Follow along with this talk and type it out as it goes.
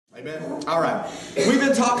Amen. All right. We've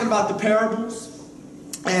been talking about the parables,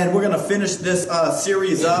 and we're going to finish this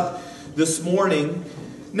series up this morning.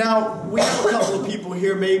 Now, we have a couple of people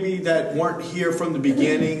here maybe that weren't here from the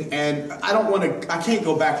beginning, and I can't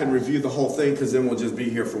go back and review the whole thing because then we'll just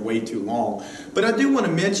be here for way too long. But I do want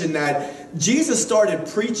to mention that Jesus started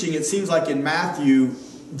preaching, it seems like in Matthew,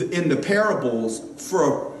 in the parables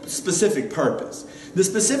for a specific purpose. The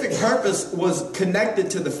specific purpose was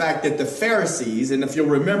connected to the fact that the Pharisees, and if you'll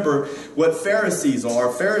remember what Pharisees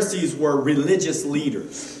were religious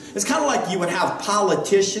leaders. It's kind of like you would have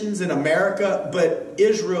politicians in America, but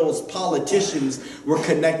Israel's politicians were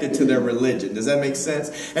connected to their religion. Does that make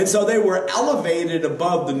sense? And so they were elevated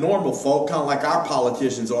above the normal folk, kind of like our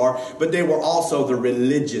politicians are, but they were also the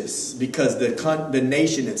religious because the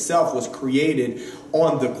nation itself was created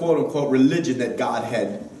on the quote-unquote religion that God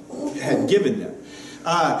had given them.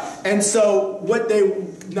 And so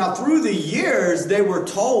now through the years, they were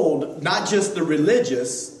told, not just the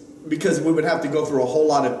religious, because we would have to go through a whole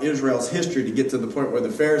lot of Israel's history to get to the point where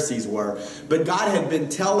the Pharisees were, but God had been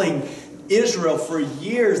telling Israel for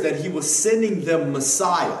years that he was sending them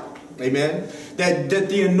Messiah. Amen? That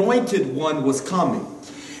the anointed one was coming.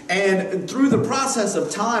 And through the process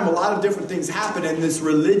of time, a lot of different things happened, and this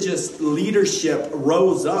religious leadership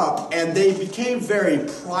rose up, and they became very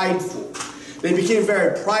prideful. They became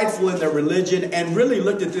very prideful in their religion and really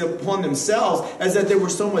looked upon themselves as that they were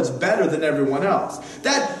so much better than everyone else.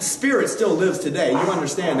 That spirit still lives today. You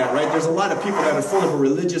understand that, right? There's a lot of people that are full of a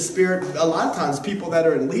religious spirit. A lot of times people that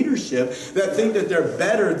are in leadership that think that they're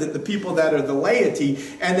better than the people that are the laity.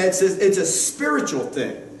 And it's a spiritual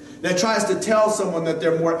thing that tries to tell someone that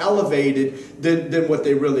they're more elevated than what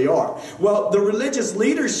they really are. Well, the religious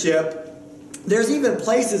leadership, there's even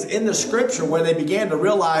places in the scripture where they began to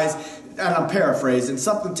realize, and I'm paraphrasing,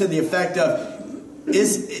 something to the effect of,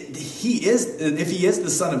 if he is the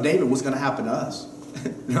son of David, what's going to happen to us?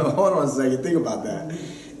 No, hold on a second. Think about that.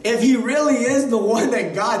 If he really is the one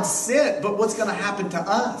that God sent, but what's going to happen to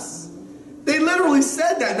us? They literally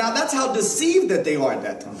said that. Now, that's how deceived that they are at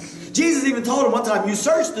that time. Jesus even told them one time, you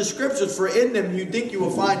search the scriptures, for in them you think you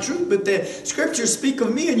will find truth, but the scriptures speak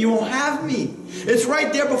of me and you won't have me. It's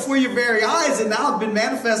right there before your very eyes, and now it's been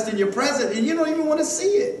manifest in your presence, and you don't even want to see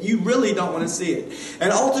it. You really don't want to see it.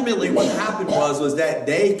 And ultimately what happened was that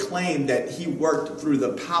they claimed that he worked through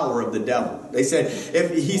the power of the devil. They said,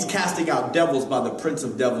 if he's casting out devils by the prince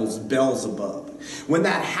of devils, Beelzebub. When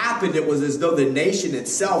that happened, it was as though the nation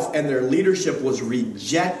itself and their leadership was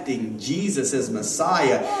rejecting Jesus as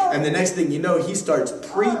Messiah. And the next thing you know, he starts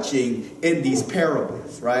preaching in these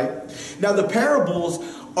parables, right? Now, the parables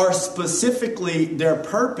are specifically, their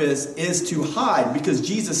purpose is to hide, because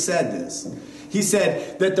Jesus said this. He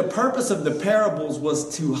said that the purpose of the parables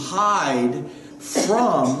was to hide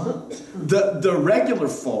from the regular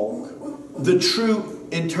folk the true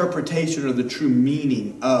interpretation or the true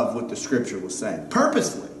meaning of what the scripture was saying.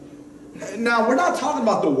 Purposely. Now, we're not talking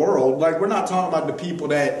about the world. Like, we're not talking about the people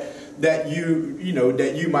that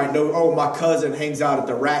you might know. Oh, my cousin hangs out at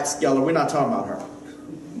the Rat Skeller. We're not talking about her.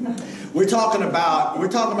 We're talking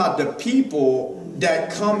about the people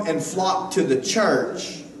that come and flock to the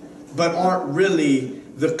church, but aren't really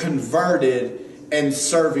the converted and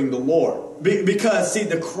serving the Lord. Because, see,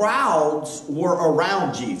 the crowds were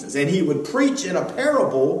around Jesus, and he would preach in a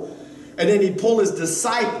parable, and then he'd pull his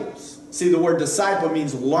disciples. See, the word disciple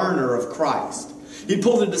means learner of Christ. He'd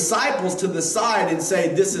pull the disciples to the side and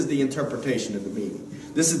say, this is the interpretation of the meaning.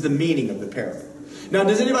 This is the meaning of the parable. Now,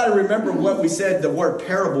 does anybody remember what we said the word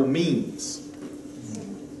parable means?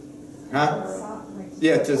 Huh?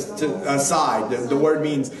 Yeah, to side. The word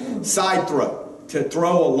means side throw, to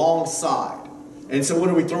throw alongside. And so what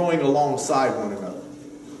are we throwing alongside one another?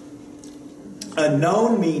 A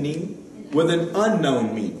known meaning with an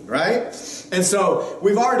unknown meaning, right? And so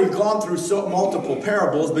we've already gone through multiple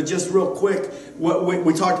parables, but just real quick,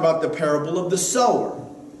 we talked about the parable of the sower.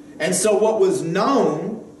 And so what was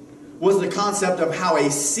known was the concept of how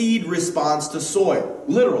a seed responds to soil,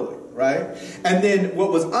 literally, right? And then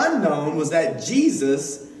what was unknown was that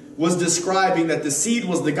Jesus was describing that the seed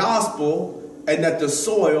was the gospel, and that the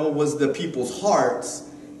soil was the people's hearts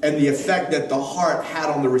and the effect that the heart had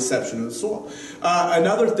on the reception of the soil.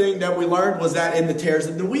 Another thing that we learned was that in the tares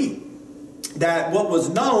and the wheat, that what was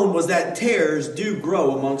known was that tares do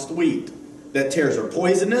grow amongst wheat. That tares are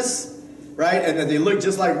poisonous, right? And that they look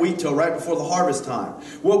just like wheat till right before the harvest time.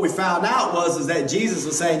 What we found out was that Jesus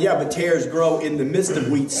was saying, yeah, but tares grow in the midst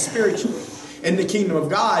of wheat spiritually. In the kingdom of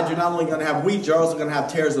God, you're not only going to have wheat, you're also going to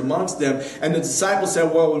have tares amongst them. And the disciples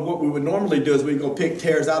said, well, what we would normally do is we'd go pick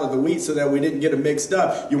tares out of the wheat so that we didn't get them mixed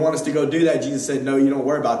up. You want us to go do that? Jesus said, no, you don't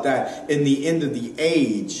worry about that. In the end of the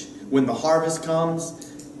age, when the harvest comes,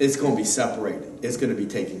 it's going to be separated. It's going to be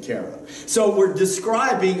taken care of. So we're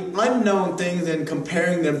describing unknown things and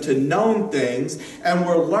comparing them to known things. And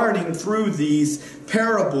we're learning through these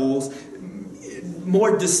parables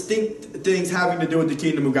more distinct things having to do with the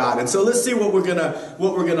kingdom of God. And so let's see what we're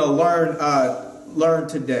gonna learn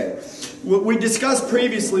today. We discussed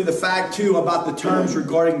previously the fact too about the terms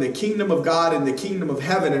regarding the kingdom of God and the kingdom of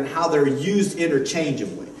heaven and how they're used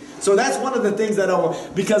interchangeably. So that's one of the things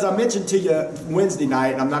that because I mentioned to you Wednesday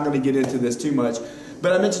night, and I'm not going to get into this too much,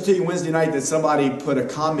 but I mentioned to you Wednesday night that somebody put a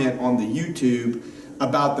comment on the YouTube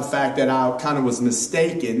about the fact that I kind of was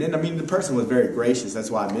mistaken. And I mean, the person was very gracious.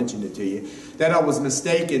 That's why I mentioned it to you. That I was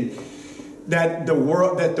mistaken that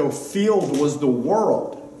the field was the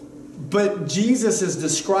world. But Jesus is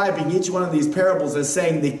describing each one of these parables as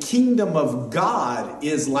saying the kingdom of God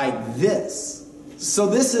is like this. So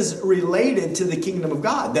this is related to the kingdom of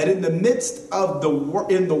God. That in the midst of the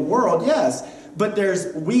world, yes, but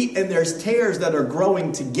there's wheat and there's tares that are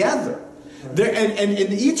growing together. And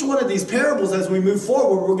in each one of these parables, as we move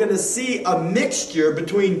forward, we're going to see a mixture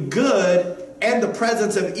between good and the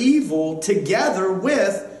presence of evil together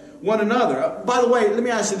with one another. By the way, let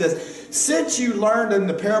me ask you this. Since you learned in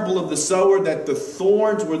the parable of the sower that the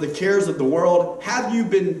thorns were the cares of the world, have you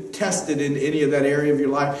been tested in any of that area of your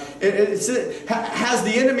life? Has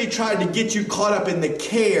the enemy tried to get you caught up in the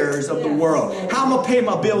cares of the world? How I'm going to pay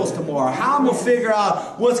my bills tomorrow? How I'm going to figure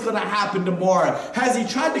out what's going to happen tomorrow? Has he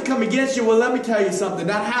tried to come against you? Well, let me tell you something.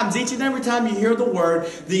 That happens each and every time you hear the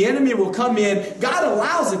word. The enemy will come in. God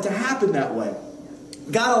allows it to happen that way.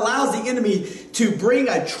 God allows the enemy to bring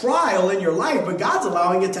a trial in your life, but God's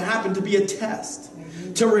allowing it to happen to be a test,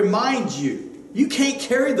 to remind you, you can't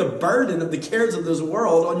carry the burden of the cares of this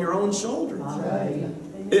world on your own shoulders.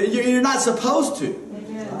 You're not supposed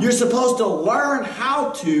to. You're supposed to learn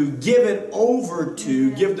how to give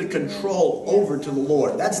the control over to the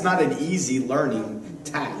Lord. That's not an easy learning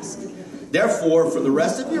task. Therefore, for the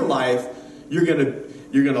rest of your life, you're going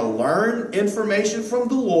to learn information from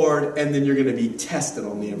the Lord, and then you're going to be tested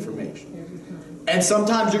on the information. And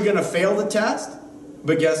sometimes you're going to fail the test,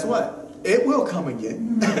 but guess what? It will come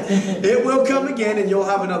again. It will come again, and you'll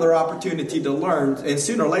have another opportunity to learn. And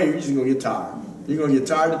sooner or later, you're just going to get tired. You're going to get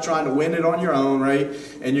tired of trying to win it on your own, right?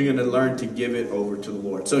 And you're going to learn to give it over to the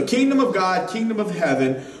Lord. So kingdom of God, kingdom of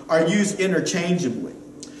heaven are used interchangeably.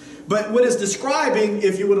 But what it's describing,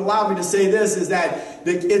 if you would allow me to say this, is that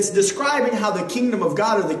it's describing how the kingdom of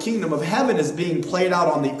God or the kingdom of heaven is being played out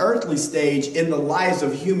on the earthly stage in the lives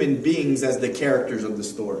of human beings as the characters of the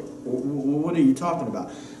story. What are you talking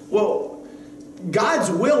about? Well, God's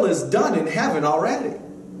will is done in heaven already.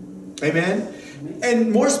 Amen?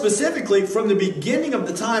 And more specifically, from the beginning of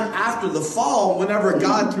the time after the fall, whenever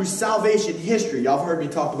God, through salvation history, y'all have heard me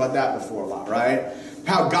talk about that before a lot, right?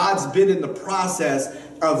 How God's been in the process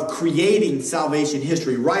of creating salvation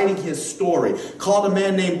history, writing his story, called a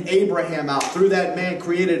man named Abraham out. Through that man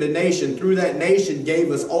created a nation. Through that nation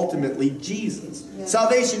gave us ultimately Jesus. Yeah.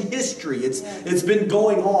 Salvation history, it's been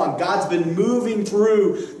going on. God's been moving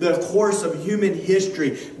through the course of human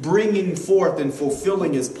history, bringing forth and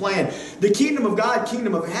fulfilling his plan. The kingdom of God,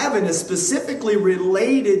 kingdom of heaven is specifically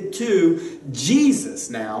related to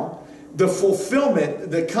Jesus now. The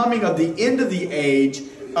fulfillment, the coming of the end of the age,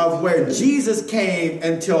 of where Jesus came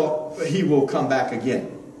until he will come back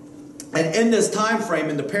again. And in this time frame,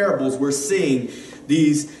 in the parables, we're seeing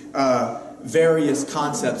these various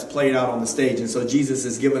concepts played out on the stage. And so Jesus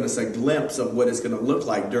has given us a glimpse of what it's going to look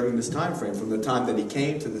like during this time frame, from the time that he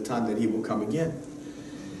came to the time that he will come again.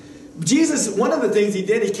 Jesus, one of the things he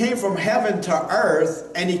did, he came from heaven to earth,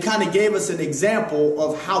 and he kind of gave us an example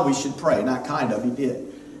of how we should pray. Not kind of, he did.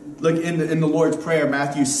 Look in the Lord's Prayer,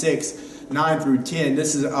 Matthew 6:9 through 10,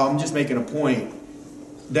 this is, I'm just making a point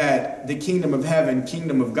that the kingdom of heaven,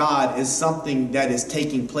 kingdom of God is something that is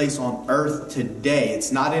taking place on earth today.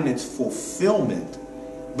 It's not in its fulfillment,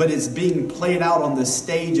 but it's being played out on the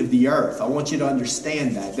stage of the earth. I want you to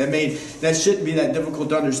understand that. That shouldn't be that difficult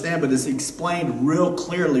to understand, but it's explained real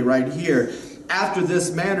clearly right here. After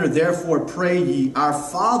this manner, therefore, pray ye, our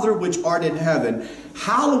Father which art in heaven,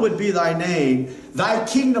 hallowed be thy name, thy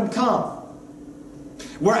kingdom come.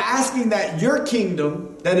 We're asking that your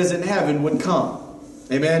kingdom that is in heaven would come.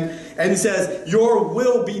 Amen. And he says, your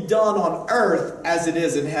will be done on earth as it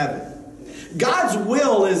is in heaven. God's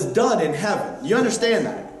will is done in heaven. You understand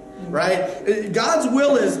that, right? God's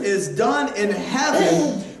will is done in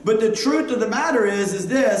heaven. But the truth of the matter is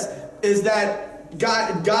this. is that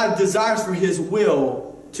God desires for his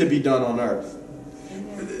will to be done on earth.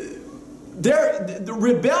 The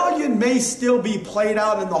rebellion may still be played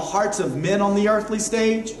out in the hearts of men on the earthly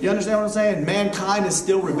stage. You understand what I'm saying? Mankind is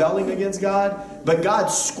still rebelling against God, but God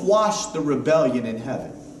squashed the rebellion in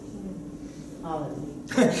heaven.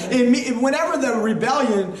 Whenever the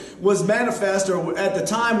rebellion was manifest, or at the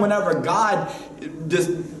time whenever God just,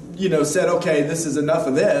 said, okay, this is enough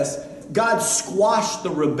of this, God squashed the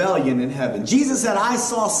rebellion in heaven. Jesus said, I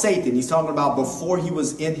saw Satan. He's talking about before he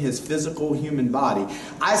was in his physical human body.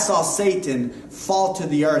 I saw Satan fall to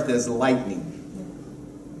the earth as lightning.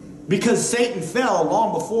 Because Satan fell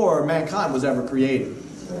long before mankind was ever created.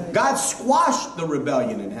 God squashed the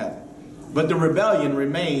rebellion in heaven. But the rebellion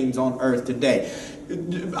remains on earth today.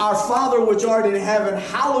 Our Father which art in heaven,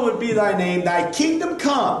 hallowed be thy name. Thy kingdom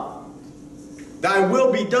come. Thy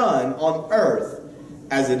will be done on earth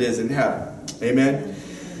as it is in heaven. Amen.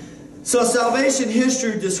 So salvation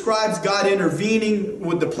history describes God intervening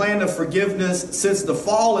with the plan of forgiveness. Since the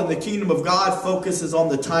fall, and the kingdom of God focuses on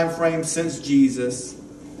the time frame since Jesus.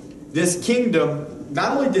 This kingdom,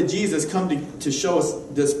 not only did Jesus come to show us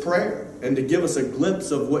this prayer and to give us a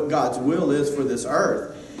glimpse of what God's will is for this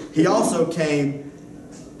earth, he also came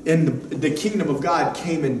in the kingdom of God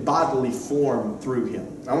came in bodily form through him.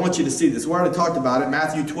 I want you to see this. We already talked about it,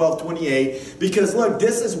 Matthew 12:28. Because look,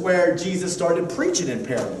 this is where Jesus started preaching in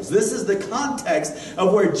parables. This is the context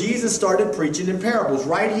of where Jesus started preaching in parables.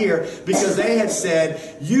 Right here, because they had said,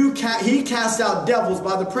 he cast out devils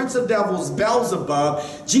by the prince of devils,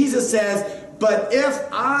 Beelzebub. Jesus says, but if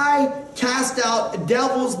I cast out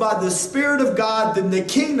devils by the Spirit of God, then the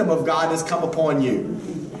kingdom of God has come upon you.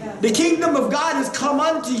 The kingdom of God has come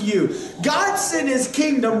unto you. God sent his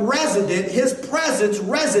kingdom resident, his presence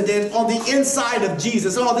resident on the inside of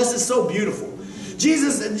Jesus. Oh, this is so beautiful.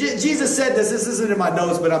 Jesus said this. This isn't in my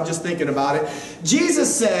notes, but I'm just thinking about it.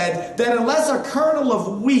 Jesus said that unless a kernel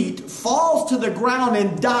of wheat falls to the ground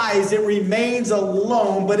and dies, it remains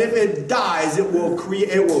alone. But if it dies, it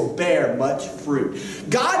will bear much fruit.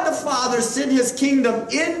 God the Father sent his kingdom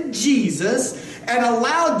in Jesus and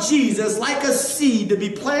allowed Jesus, like a seed, to be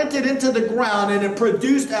planted into the ground, and it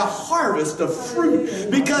produced a harvest of fruit.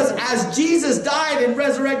 Because as Jesus died and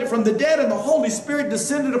resurrected from the dead and the Holy Spirit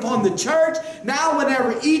descended upon the church, now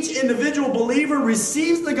whenever each individual believer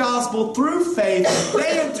receives the gospel through faith,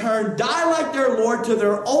 they in turn die like their Lord to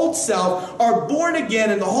their old self, are born again,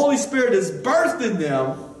 and the Holy Spirit is birthed in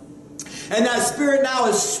them. And that Spirit now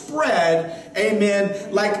is spread,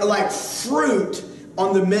 amen, like fruit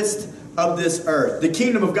on the midst of this earth. The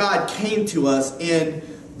kingdom of God came to us in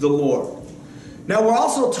the Lord. Now we're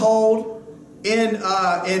also told in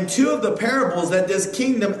two of the parables that this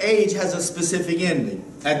kingdom age has a specific ending.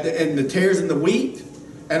 In the tares and the wheat,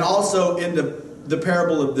 and also in the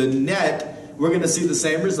parable of the net, we're going to see the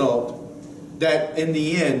same result. That in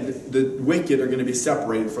the end, the wicked are going to be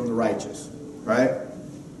separated from the righteous. Right?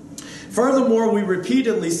 Furthermore, we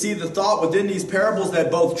repeatedly see the thought within these parables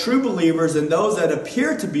that both true believers and those that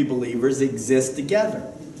appear to be believers exist together.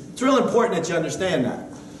 It's really important that you understand that.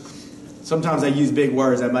 Sometimes I use big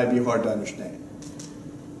words that might be hard to understand.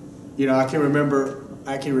 I can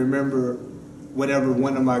remember whenever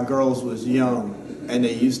one of my girls was young, and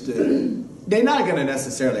they're not going to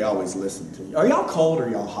necessarily always listen to you. Are y'all cold or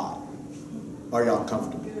y'all hot? Are y'all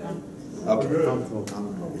comfortable? Okay,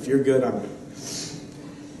 comfortable. If you're good, I'm good.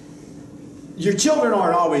 Your children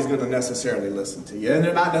aren't always going to necessarily listen to you, and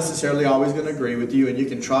they're not necessarily always going to agree with you, and you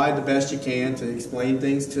can try the best you can to explain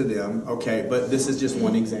things to them, okay, but this is just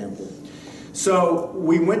one example. So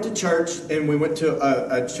we went to church, and we went to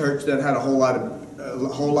a church that had a whole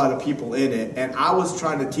lot of people in it, and I was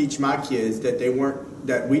trying to teach my kids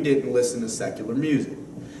that we didn't listen to secular music.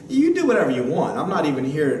 You do whatever you want. I'm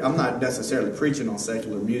not necessarily preaching on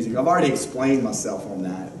secular music. I've already explained myself on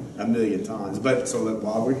that a million times. But so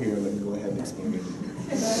while we're here, let me go ahead and explain it.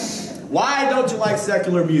 Why don't you like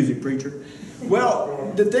secular music, preacher?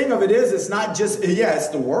 Well, the thing of it is, it's not just, it's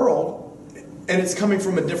the world, and it's coming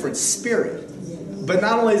from a different spirit. But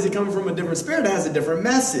not only is it coming from a different spirit, it has a different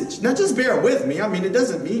message. Now just bear with me. I mean, it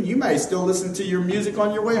doesn't mean you may still listen to your music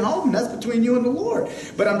on your way home. That's between you and the Lord.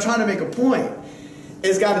 But I'm trying to make a point.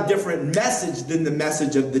 It's got a different message than the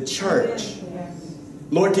message of the church.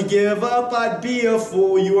 Lord, to give up, I'd be a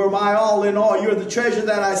fool. You are my all in all. You are the treasure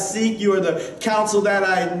that I seek. You are the counsel that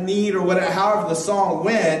I need, or whatever. However the song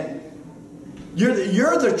went, you're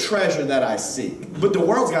the treasure that I seek. But the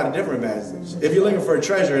world's got a different message. If you're looking for a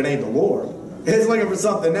treasure, it ain't the Lord. It's looking for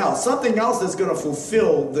something else. Something else that's going to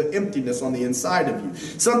fulfill the emptiness on the inside of you.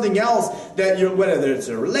 Something else that whether it's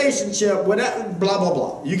a relationship, whatever, blah, blah,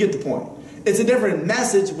 blah. You get the point. It's a different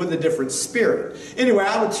message with a different spirit. Anyway,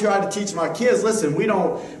 I would try to teach my kids, listen, we're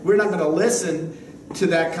not going to listen to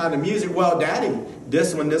that kind of music. Well, Daddy,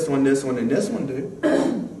 this one, and this one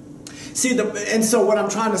do. See, and so what I'm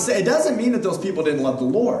trying to say, it doesn't mean that those people didn't love the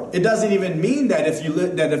Lord. It doesn't even mean that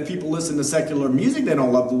if people listen to secular music, they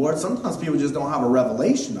don't love the Lord. Sometimes people just don't have a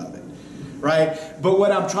revelation of it, right? But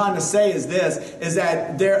what I'm trying to say is this, is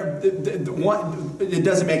that it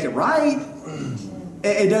doesn't make it right.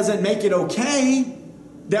 It doesn't make it okay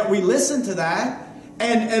that we listen to that.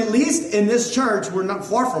 And at least in this church, we're not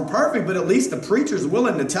far from perfect, but at least the preacher's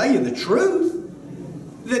willing to tell you the truth.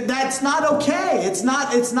 That's not okay. It's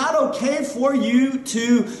not okay for you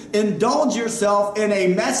to indulge yourself in a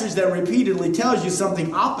message that repeatedly tells you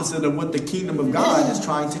something opposite of what the kingdom of God is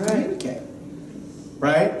trying to communicate.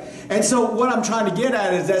 Right? And so what I'm trying to get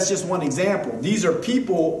at is that's just one example. These are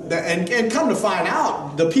people that, and come to find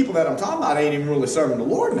out, the people that I'm talking about ain't even really serving the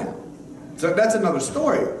Lord now. So that's another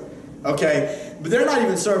story. Okay? But they're not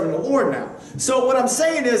even serving the Lord now. So what I'm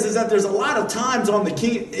saying is that there's a lot of times on the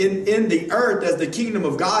in the earth, as the kingdom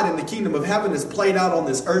of God and the kingdom of heaven is played out on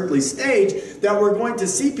this earthly stage, that we're going to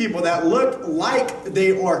see people that look like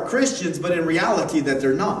they are Christians, but in reality that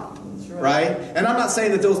they're not. Right? And I'm not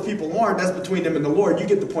saying that those people aren't. That's between them and the Lord. You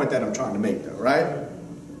get the point that I'm trying to make, though, right?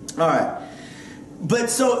 All right. But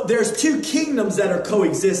so there's two kingdoms that are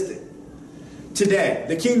coexisting today.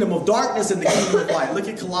 The kingdom of darkness and the kingdom of light. Look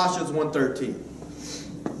at Colossians 1:13.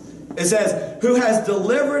 It says, who has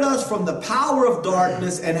delivered us from the power of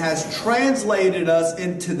darkness and has translated us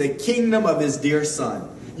into the kingdom of his dear Son.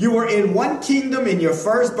 You were in one kingdom in your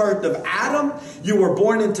first birth of Adam. You were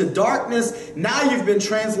born into darkness. Now you've been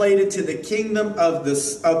translated to the kingdom of the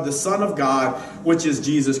Son of God, which is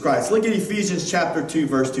Jesus Christ. Look at Ephesians chapter 2,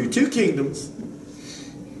 verse 2. Two kingdoms.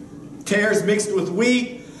 Tares mixed with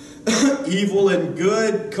wheat. Evil and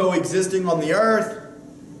good coexisting on the earth.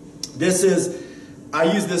 I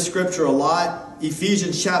use this scripture a lot.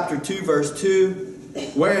 Ephesians chapter 2, verse 2.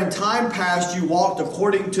 Where in time past you walked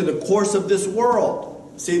according to the course of this world.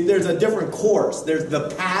 See, there's a different course. There's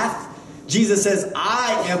the path. Jesus says,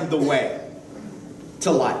 I am the way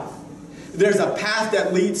to life. There's a path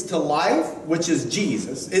that leads to life, which is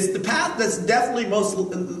Jesus. It's the path that's definitely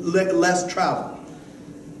less traveled.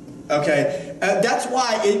 Okay, that's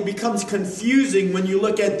why it becomes confusing when you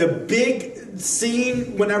look at the big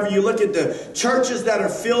scene, whenever you look at the churches that are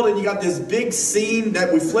filled and you got this big scene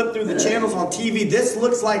that we flip through the channels on TV. This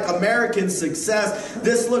looks like American success.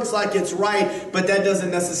 This looks like it's right, but that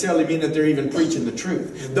doesn't necessarily mean that they're even preaching the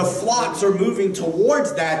truth. The flocks are moving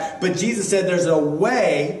towards that, but Jesus said there's a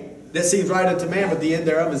way that seems right unto man, but the end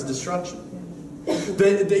thereof is destruction.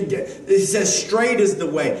 It says straight is the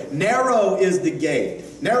way, narrow is the gate.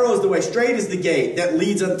 Narrow is the way, straight is the gate that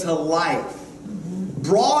leads unto life.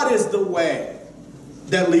 Broad is the way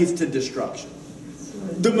that leads to destruction.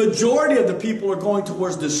 The majority of the people are going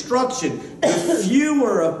towards destruction. The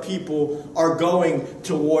fewer of people are going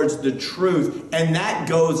towards the truth. And that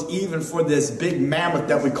goes even for this big mammoth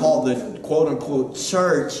that we call the quote-unquote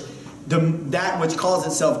church. That which calls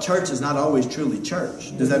itself church is not always truly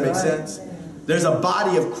church. Does that make sense? There's a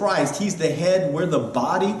body of Christ. He's the head. We're the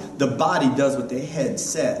body. The body does what the head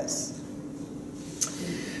says.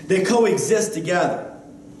 They coexist together.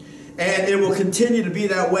 And it will continue to be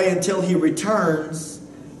that way until he returns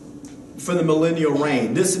for the millennial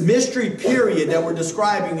reign. This mystery period that we're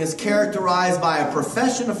describing is characterized by a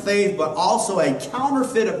profession of faith, but also a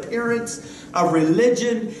counterfeit appearance of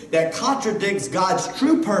religion that contradicts God's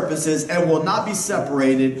true purposes and will not be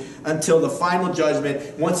separated until the final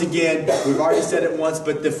judgment. Once again, we've already said it once,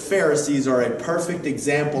 but the Pharisees are a perfect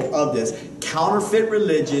example of this. Counterfeit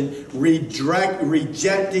religion,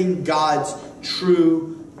 rejecting God's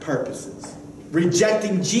true purposes.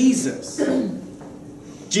 Rejecting Jesus.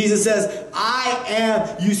 Jesus says, I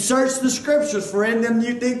am, you search the scriptures, for in them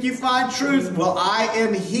you think you find truth. Well, I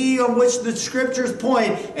am he on which the scriptures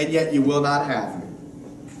point, and yet you will not have me.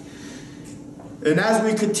 And as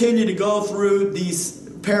we continue to go through these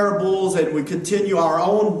parables and we continue our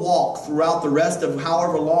own walk throughout the rest of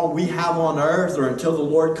however long we have on earth or until the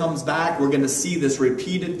Lord comes back, we're going to see this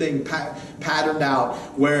repeated thing patterned out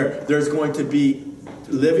where there's going to be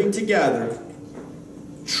living together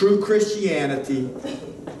true Christianity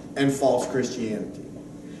and false Christianity.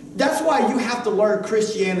 That's why you have to learn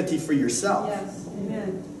Christianity for yourself. Yes,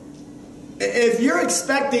 amen. If you're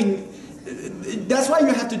expecting, that's why you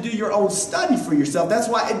have to do your own study for yourself. That's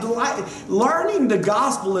why learning the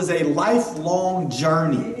gospel is a lifelong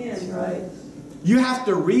journey. Amen, right. You have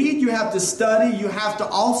to read, you have to study, you have to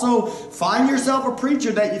also find yourself a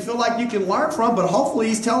preacher that you feel like you can learn from, but hopefully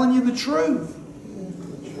he's telling you the truth.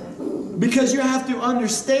 Because you have to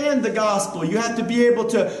understand the gospel. You have to be able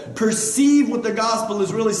to perceive what the gospel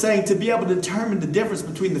is really saying to be able to determine the difference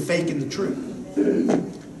between the fake and the true.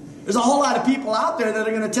 There's a whole lot of people out there that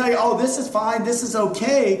are going to tell you, oh, this is fine, this is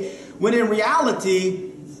okay, when in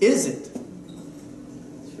reality, isn't.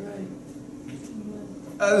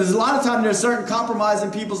 There's a lot of time there's certain compromise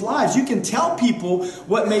in people's lives. You can tell people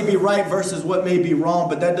what may be right versus what may be wrong,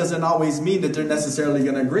 but that doesn't always mean that they're necessarily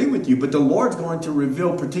going to agree with you. But the Lord's going to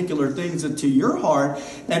reveal particular things into your heart,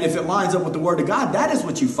 and if it lines up with the Word of God, that is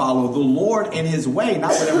what you follow. The Lord and His way,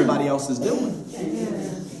 not what everybody else is doing.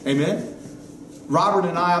 Amen? Robert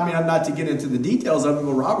and I mean, not to get into the details of it,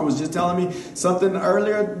 but Robert was just telling me something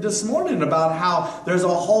earlier this morning about how there's a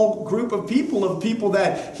whole group of people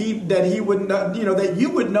that he would know, that you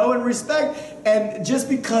would know and respect. And just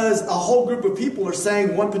because a whole group of people are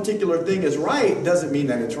saying one particular thing is right doesn't mean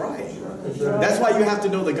that it's right. That's why you have to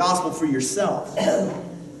know the gospel for yourself.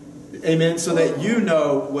 Amen. So that you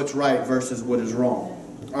know what's right versus what is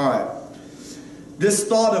wrong. All right. This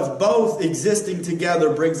thought of both existing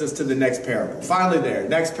together brings us to the next parable. Finally there,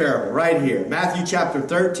 next parable, right here. Matthew chapter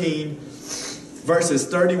 13, verses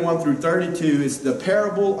 31 through 32 is the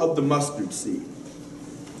parable of the mustard seed.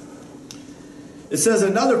 It says,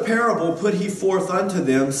 another parable put he forth unto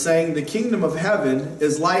them, saying, the kingdom of heaven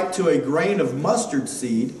is like to a grain of mustard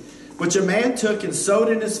seed, which a man took and sowed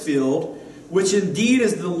in his field, which indeed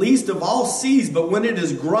is the least of all seeds, but when it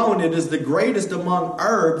is grown, it is the greatest among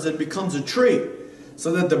herbs and becomes a tree,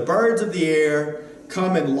 so that the birds of the air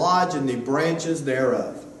come and lodge in the branches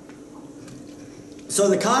thereof. So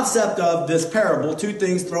the concept of this parable, two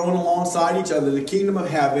things thrown alongside each other, the kingdom of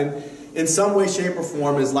heaven, in some way, shape, or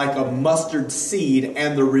form, is like a mustard seed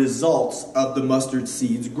and the results of the mustard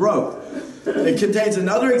seed's growth. It contains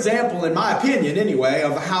another example, in my opinion anyway,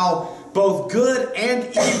 of how both good and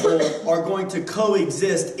evil are going to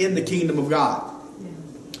coexist in the kingdom of God.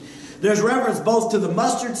 There's reference both to the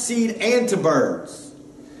mustard seed and to birds.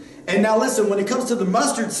 And now listen, when it comes to the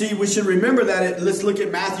mustard seed, we should remember that, let's look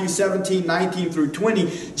at Matthew 17, 19 through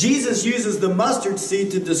 20. Jesus uses the mustard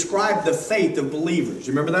seed to describe the faith of believers.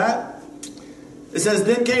 You remember that? It says,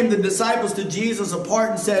 then came the disciples to Jesus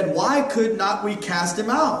apart and said, why could not we cast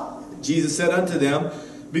him out? Jesus said unto them,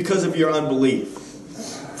 because of your unbelief.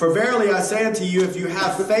 For verily I say unto you, if you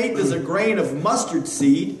have faith as a grain of mustard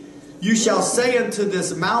seed, you shall say unto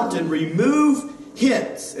this mountain, remove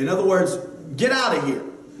hence. In other words, get out of here.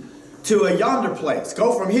 To a yonder place.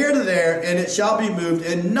 Go from here to there, and it shall be moved,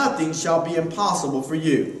 and nothing shall be impossible for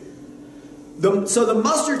you. So the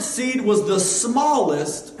mustard seed was the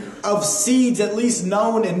smallest of seeds, at least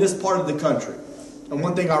known in this part of the country. And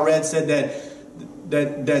one thing I read said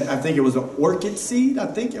that I think it was an orchid seed. I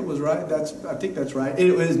think it was right. I think that's right.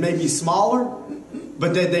 It was maybe smaller,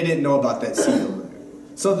 but they didn't know about that seed over there.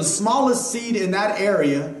 So the smallest seed in that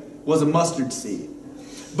area was a mustard seed.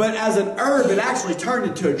 But as an herb, it actually turned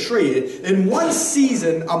into a tree. In one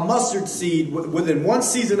season, a mustard seed, within one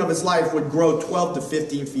season of its life, would grow 12 to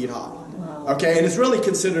 15 feet high. Wow. Okay, and it's really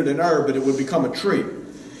considered an herb, but it would become a tree.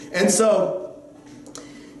 And so,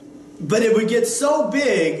 but it would get so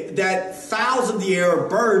big that fowls of the air or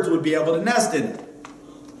birds would be able to nest in it.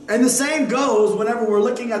 And the same goes whenever we're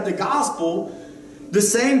looking at the gospel. The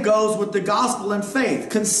same goes with the gospel and faith.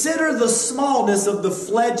 Consider the smallness of the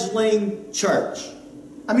fledgling church.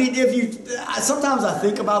 I mean, sometimes I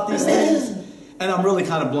think about these things and I'm really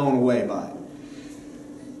kind of blown away by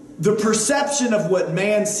it. The perception of what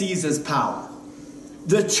man sees as power.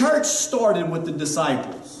 The church started with the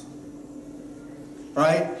disciples,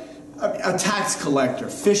 right? A tax collector,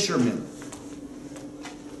 fisherman.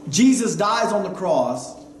 Jesus dies on the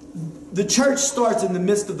cross. The church starts in the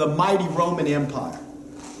midst of the mighty Roman Empire.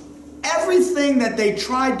 Everything that they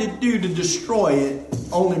tried to do to destroy it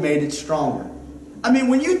only made it stronger. I mean,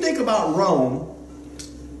 when you think about Rome,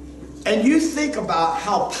 and you think about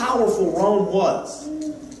how powerful Rome was.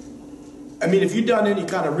 I mean, if you've done any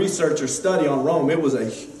kind of research or study on Rome, it was a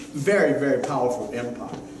very, very powerful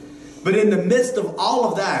empire. But in the midst of all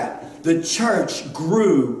of that, the church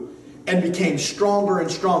grew and became stronger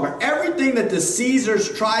and stronger. Everything that the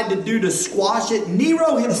Caesars tried to do to squash it,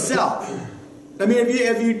 Nero himself. I mean,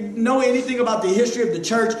 if you know anything about the history of the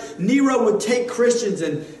church, Nero would take Christians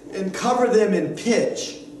and cover them in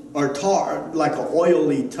pitch or tar, like an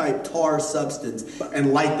oily type tar substance,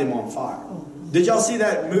 and light them on fire. Did y'all see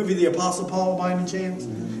that movie, The Apostle Paul, by any chance?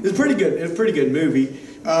 It's pretty good. It's a pretty good movie.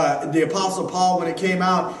 The Apostle Paul, when it came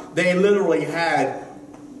out, they literally had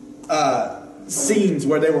scenes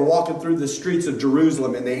where they were walking through the streets of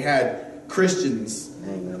Jerusalem, and they had Christians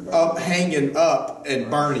hanging up and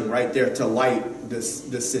burning right there to light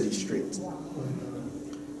this city streets.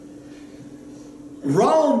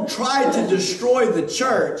 Rome tried to destroy the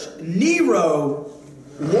church. Nero,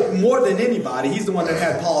 more than anybody, he's the one that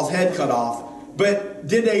had Paul's head cut off. But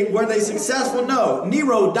were they successful? No.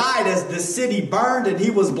 Nero died as the city burned and he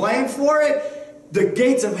was blamed for it. The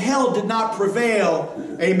gates of hell did not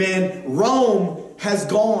prevail. Amen. Rome has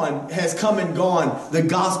come and gone. The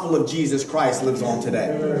gospel of Jesus Christ lives on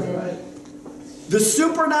today. The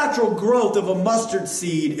supernatural growth of a mustard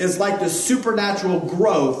seed is like the supernatural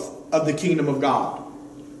growth of the kingdom of God.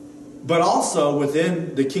 But also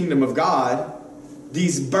within the kingdom of God,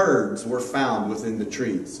 these birds were found within the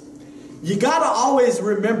trees. You got to always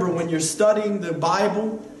remember when you're studying the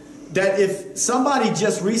Bible that if somebody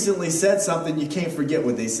just recently said something, you can't forget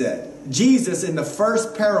what they said. Jesus, in the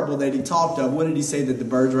first parable that he talked of, what did he say that the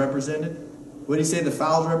birds represented? What did he say the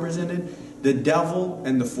fowls represented? The devil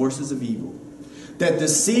and the forces of evil. That the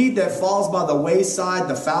seed that falls by the wayside,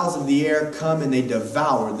 the fowls of the air come and they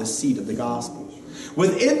devour the seed of the gospel.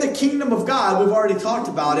 Within the kingdom of God, we've already talked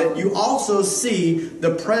about it, you also see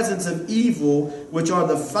the presence of evil, which are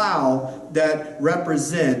the fowl that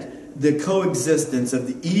represent the coexistence of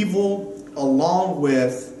the evil along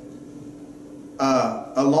with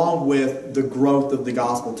the growth of the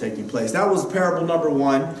gospel taking place. That was parable number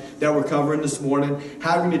 1 that we're covering this morning,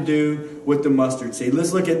 having to do with the mustard seed.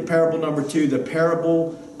 Let's look at parable number 2, the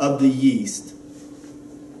parable of the yeast.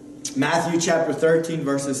 Matthew chapter 13,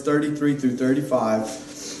 verses 33 through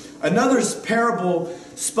 35. Another parable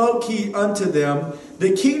spoke he unto them,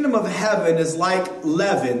 the kingdom of heaven is like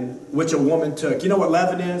leaven, which a woman took. You know what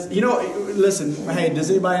leaven is? You know, listen, hey, does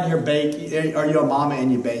anybody in here bake? Are you a mama and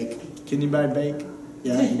you bake? Can anybody bake?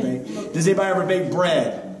 Yeah, you bake. Does anybody ever bake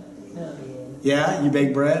bread? Yeah, you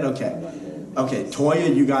bake bread? Okay. Okay,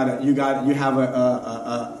 Toya, you got an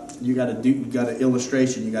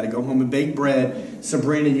illustration. You got to go home and bake bread.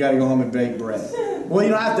 Sabrina, you got to go home and bake bread. Well, you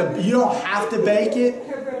don't have to bake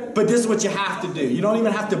it, but this is what you have to do. You don't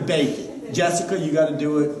even have to bake it. Jessica, you got to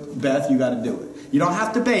do it. Beth, you got to do it. You don't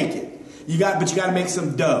have to bake it. But you got to make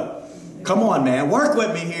some dough. Come on, man, work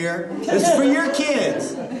with me here. This is for your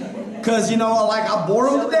kids, because I bore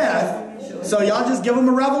them to death. So y'all just give them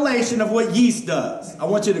a revelation of what yeast does. I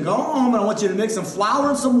want you to go home and I want you to mix some flour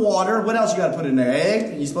and some water. What else you got to put in there?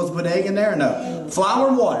 Egg? You supposed to put egg in there or no? Flour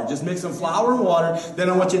and water. Just mix some flour and water. Then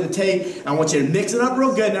I want you to mix it up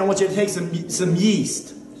real good. And I want you to take some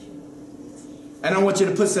yeast. And I want you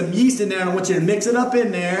to put some yeast in there and I want you to mix it up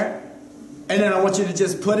in there. And then I want you to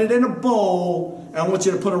just put it in a bowl. And I want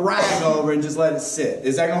you to put a rag over and just let it sit.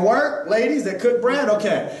 Is that going to work, ladies that cook bread?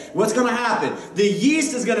 Okay. What's going to happen? The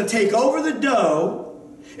yeast is going to take over the dough.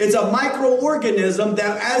 It's a microorganism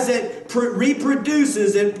that as it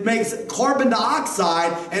reproduces, it makes carbon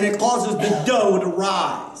dioxide and it causes the dough to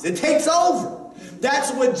rise. It takes over.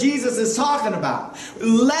 That's what Jesus is talking about.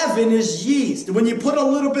 Leaven is yeast. When you put a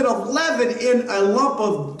little bit of leaven in a lump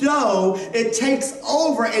of dough, it takes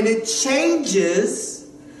over and it changes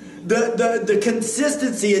the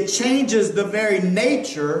consistency. It changes the very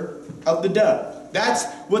nature of the dough. That's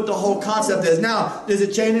what the whole concept is. Now, does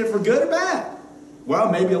it change it for good or bad?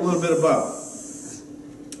 Well, maybe a little bit of both.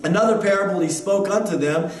 Another parable he spoke unto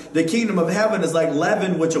them, the kingdom of heaven is like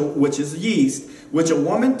leaven, which is yeast, which a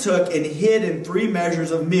woman took and hid in 3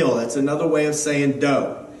 measures of meal. That's another way of saying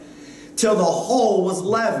dough. Till the whole was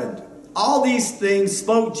leavened. All these things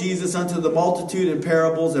spoke Jesus unto the multitude in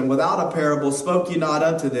parables, and without a parable spoke he not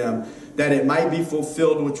unto them, that it might be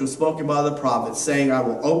fulfilled which was spoken by the prophet, saying, I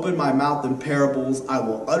will open my mouth in parables, I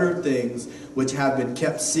will utter things which have been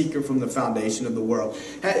kept secret from the foundation of the world.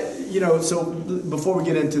 So before we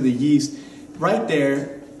get into the yeast, right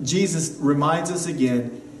there, Jesus reminds us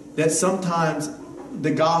again that sometimes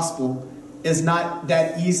the gospel is not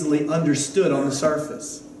that easily understood on the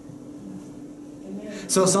surface.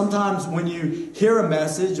 So sometimes when you hear a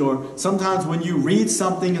message, or sometimes when you read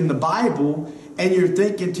something in the Bible and you're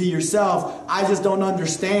thinking to yourself, I just don't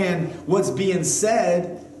understand what's being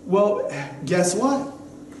said. Well, guess what?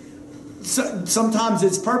 So, sometimes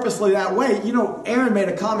it's purposely that way. Aaron made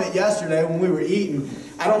a comment yesterday when we were eating.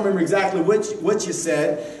 I don't remember exactly what you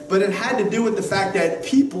said, but it had to do with the fact that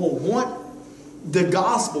people want the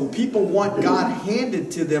gospel. People want God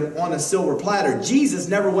handed to them on a silver platter. Jesus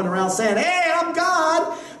never went around saying, hey, I'm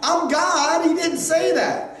God. I'm God. He didn't say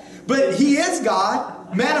that. But he is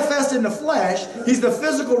God, manifest in the flesh. He's the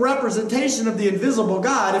physical representation of the invisible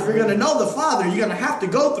God. If you're going to know the Father, you're going to have to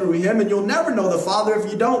go through him, and you'll never know the Father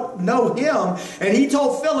if you don't know him. And he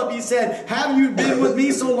told Philip, he said, have you been with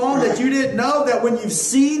me so long that you didn't know that when you've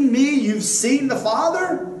seen me, you've seen the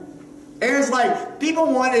Father? Aaron's like,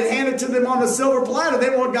 people want it handed to them on a silver platter.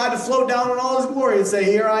 They want God to float down in all his glory and say,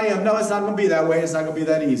 here I am. No, it's not going to be that way. It's not going to be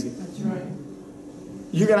that easy. That's right.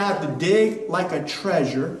 You're going to have to dig like a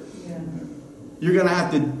treasure. You're going to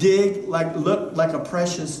have to dig look like a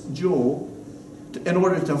precious jewel in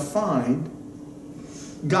order to find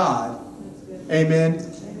God. Amen.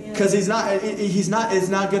 Because it's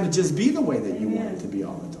not going to just be the way that you want it to be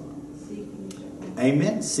all the time.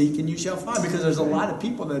 Amen. Seek and you shall find. Because there's a lot of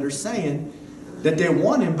people that are saying that they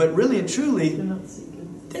want Him, but really and truly,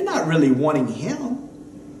 they're not really wanting Him.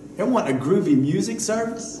 They want a groovy music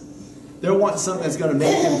service. They want something that's going to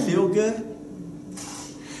make them feel good.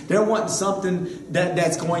 They're wanting something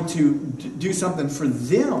that's going to do something for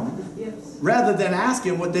them, rather than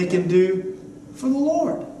asking what they can do for the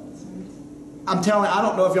Lord. I'm telling you, I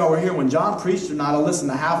don't know if y'all were here when John preached or not. I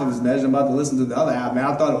listened to half of his message. I'm about to listen to the other half. Man,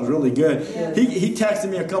 I thought it was really good. Yeah. He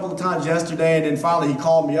texted me a couple of times yesterday, and then finally he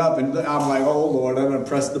called me up, and I'm like, oh Lord, I'm going to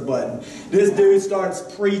press the button. This dude starts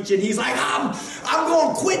preaching. He's like, I'm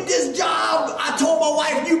going to quit this job. I told my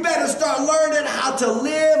wife, you better start learning how to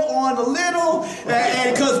live on a little.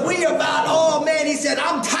 And because he said,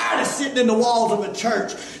 I'm tired of sitting in the walls of a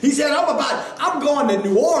church. He said, I'm going to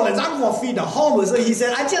New Orleans. I'm going to feed the homeless. He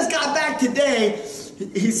said, I just got back today.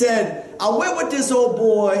 He said, I went with this old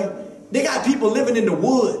boy. They got people living in the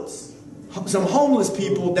woods. Some homeless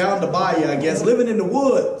people down the bayou, I guess, living in the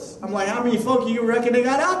woods. I'm like, how many folk you reckon they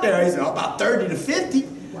got out there? He said, about 30 to 50.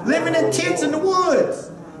 Living in tents in the woods.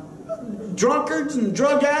 Drunkards and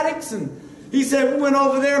drug addicts. And he said, we went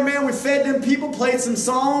over there, man. We fed them people, played some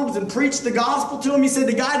songs, and preached the gospel to them. He said,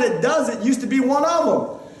 the guy that does it used to be one of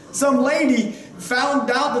them. Some lady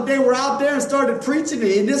found out that they were out there and started preaching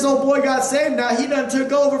it. And this old boy got saved. Now he done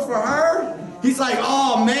took over for her. He's like,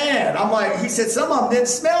 oh man. I'm like, he said, some of them didn't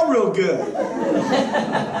smell real good.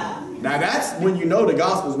 Now that's when you know the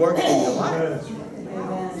gospel's working in your life.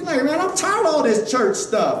 He's like, man, I'm tired of all this church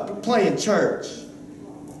stuff, playing church.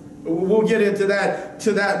 We'll get into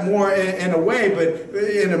that more in a way, but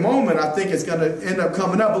in a moment I think it's going to end up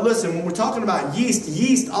coming up. But listen, when we're talking about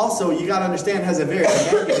yeast also, you got to understand, has a very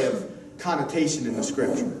negative connotation in the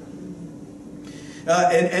scripture.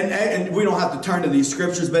 And we don't have to turn to these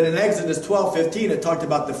scriptures, but in Exodus 12:15 it talked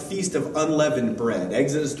about the feast of unleavened bread.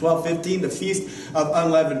 Exodus 12:15, the feast of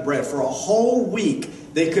unleavened bread. For a whole week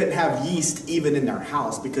they couldn't have yeast even in their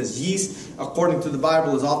house, because yeast, according to the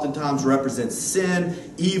Bible, is oftentimes represents sin,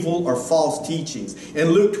 evil, or false teachings. In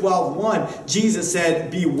Luke 12:1, Jesus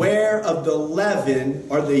said, beware of the leaven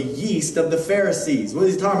or the yeast of the Pharisees. What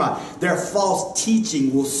is he talking about? Their false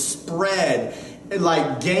teaching will spread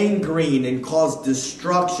like gangrene and cause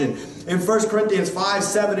destruction. In 1 Corinthians 5,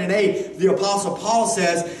 7, and 8, the Apostle Paul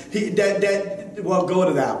says, well, go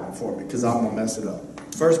to that one for me, because I'm going to mess it up.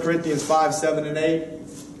 1 Corinthians 5, 7, and 8.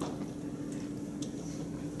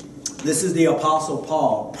 This is the Apostle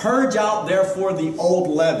Paul. Purge out, therefore, the old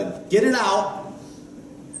leaven. Get it out,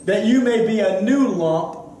 that you may be a new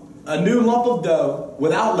lump of dough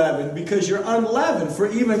without leaven, because you're unleavened.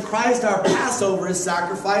 For even Christ our Passover is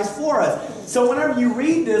sacrificed for us. So whenever you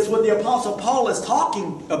read this, what the Apostle Paul is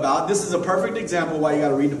talking about, this is a perfect example of why you got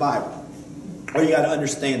to read the Bible. Or you got to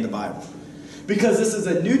understand the Bible. Because this is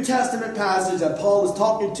a New Testament passage that Paul is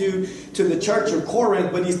talking to the church of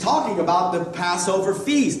Corinth, but he's talking about the Passover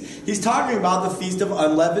feast. He's talking about the feast of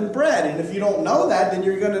unleavened bread. And if you don't know that, then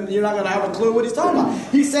you're not going to have a clue what he's talking about.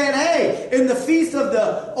 He's saying, hey, in the feast of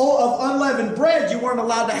unleavened bread, you weren't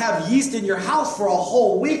allowed to have yeast in your house for a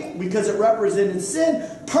whole week because it represented sin.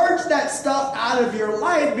 Purge that stuff out of your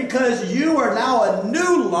life, because you are now a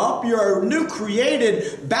new lump. You're a new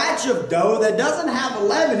created batch of dough that doesn't have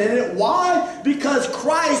leaven in it. Why? Because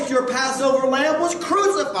Christ, your Passover lamb, was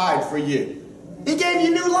crucified for you. He gave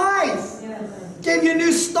you new life. Gave you a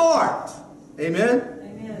new start. Amen?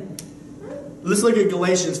 Amen. Let's look at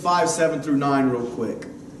Galatians 5, 7 through 9 real quick.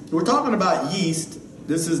 We're talking about yeast.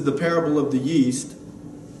 This is the parable of the yeast.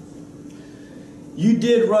 You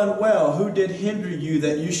did run well. Who did hinder you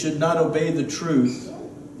that you should not obey the truth?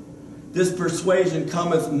 This persuasion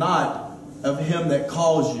cometh not of him that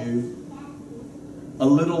calls you. A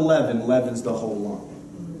little leaven leavens the whole lump.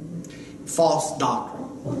 False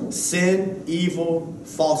doctrine. Sin, evil,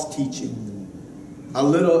 false teaching.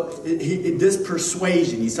 This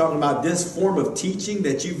persuasion, he's talking about this form of teaching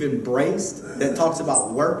that you've embraced that talks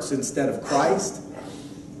about works instead of Christ.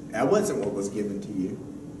 That wasn't what was given to you.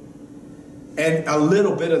 And a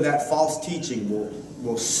little bit of that false teaching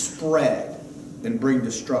will spread and bring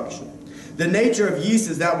destruction. The nature of yeast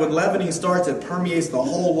is that when leavening starts, it permeates the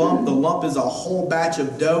whole lump. The lump is a whole batch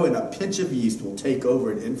of dough, and a pinch of yeast will take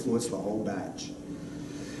over and influence the whole batch.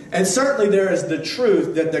 And certainly there is the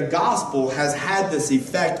truth that the gospel has had this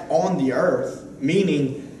effect on the earth,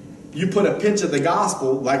 meaning You put a pinch of the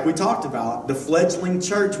gospel, like we talked about, the fledgling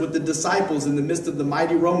church with the disciples in the midst of the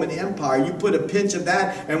mighty Roman Empire. You put a pinch of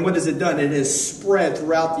that, and what has it done? It has spread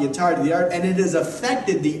throughout the entirety of the earth, and it has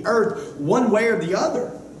affected the earth one way or the other.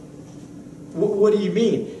 What do you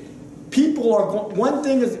mean? People are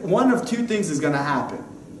one of two things is going to happen.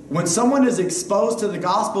 When someone is exposed to the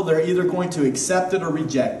gospel, they're either going to accept it or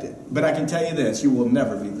reject it. But I can tell you this, you will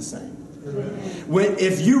never be the same.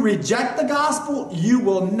 If you reject the gospel, you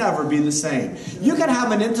will never be the same. You can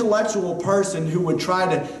have an intellectual person who would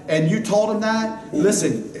try to, and you told him that,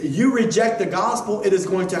 listen, you reject the gospel, it is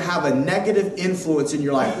going to have a negative influence in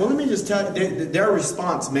your life. Well, let me just tell you, their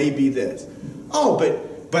response may be this. Oh,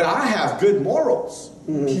 but I have good morals.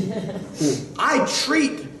 I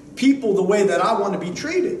treat people the way that I want to be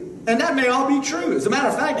treated. And that may all be true. As a matter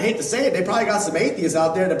of fact, I hate to say it, they probably got some atheists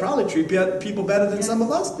out there that probably treat people better than some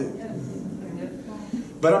of us do.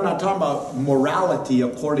 But I'm not talking about morality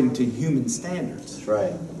according to human standards. That's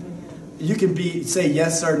right. You can say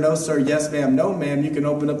yes sir, no sir, yes ma'am, no ma'am. You can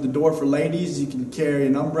open up the door for ladies. You can carry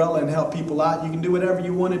an umbrella and help people out. You can do whatever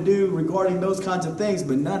you want to do regarding those kinds of things.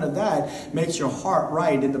 But none of that makes your heart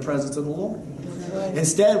right in the presence of the Lord.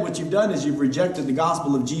 Instead, what you've done is you've rejected the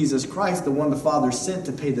gospel of Jesus Christ, the one the Father sent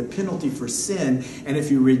to pay the penalty for sin. And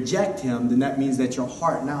if you reject him, then that means that your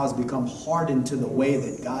heart now has become hardened to the way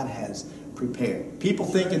that God has prepared. People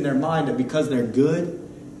think in their mind that because they're good,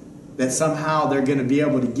 that somehow they're going to be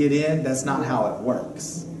able to get in. That's not how it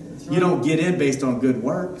works. You don't get in based on good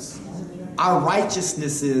works. Our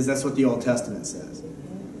righteousness is, that's what the Old Testament says.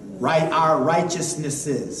 Right? Our righteousness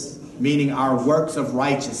is, meaning our works of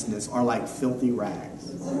righteousness are like filthy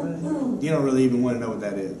rags. You don't really even want to know what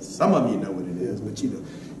that is. Some of you know what it is, but you know,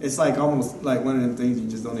 it's like almost like one of them things you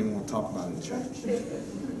just don't even want to talk about in church.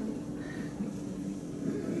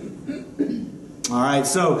 All right,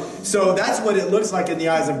 so that's what it looks like in the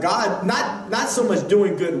eyes of God. Not so much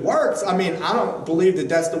doing good works. I mean, I don't believe that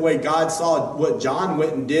that's the way God saw what John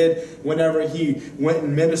went and did whenever he went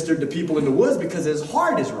and ministered to people in the woods, because his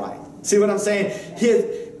heart is right. See what I'm saying?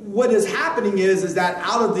 What is happening is that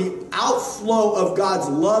out of the outflow of God's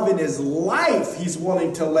love in his life, he's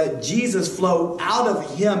wanting to let Jesus flow out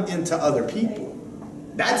of him into other people.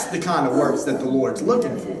 That's the kind of works that the Lord's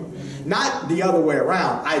looking for. Not the other way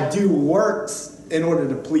around. I do works in order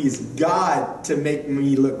to please God, to make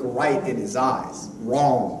me look right in his eyes.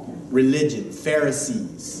 Wrong. Religion.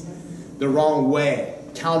 Pharisees. The wrong way.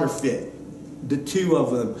 Counterfeit. The two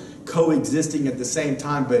of them coexisting at the same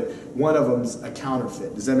time, but one of them's a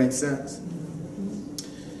counterfeit. Does that make sense?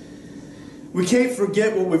 We can't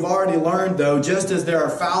forget what we've already learned, though. Just as there are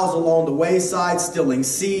fowls along the wayside, stealing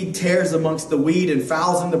seed, tares amongst the wheat, and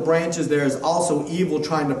fowls in the branches, there is also evil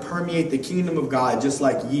trying to permeate the kingdom of God, just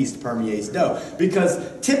like yeast permeates dough. Because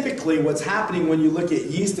typically what's happening when you look at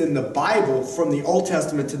yeast in the Bible, from the Old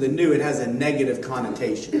Testament to the New, it has a negative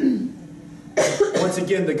connotation. Once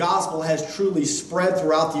again, the gospel has truly spread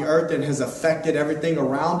throughout the earth and has affected everything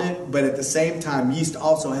around it. But at the same time, yeast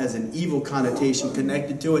also has an evil connotation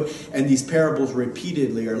connected to it. And these parables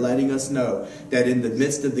repeatedly are letting us know that in the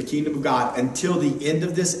midst of the kingdom of God, until the end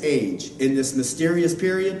of this age, in this mysterious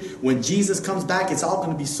period, when Jesus comes back, it's all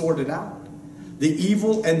going to be sorted out. The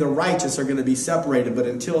evil and the righteous are going to be separated. But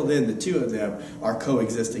until then, the two of them are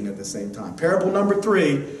coexisting at the same time. Parable number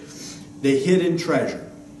 3, the hidden treasure.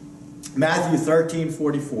 Matthew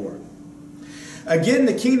 13:44. Again,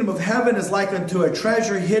 the kingdom of heaven is like unto a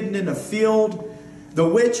treasure hidden in a field, the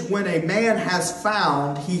which when a man has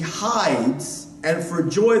found, he hides, and for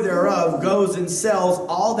joy thereof goes and sells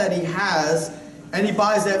all that he has, and he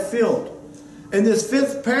buys that field. In this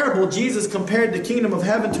 5th parable, Jesus compared the kingdom of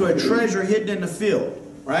heaven to a treasure hidden in a field.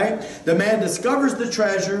 Right? The man discovers the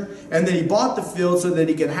treasure, and then he bought the field so that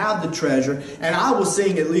he could have the treasure. And I was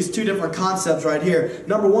seeing at least 2 different concepts right here.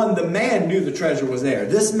 Number 1, the man knew the treasure was there.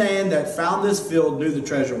 This man that found this field knew the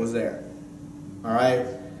treasure was there. All right?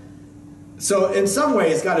 So in some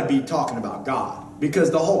way, it's got to be talking about God,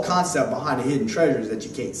 because the whole concept behind a hidden treasure is that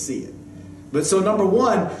you can't see it. But so number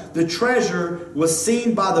 1, the treasure was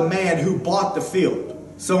seen by the man who bought the field.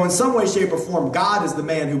 So in some way, shape, or form, God is the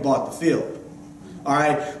man who bought the field. All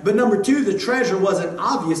right, but number 2, the treasure wasn't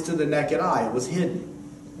obvious to the naked eye. It was hidden.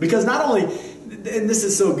 Because not only, and this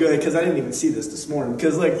is so good because I didn't even see this morning.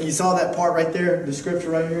 Because look, you saw that part right there, the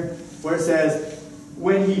scripture right here, where it says,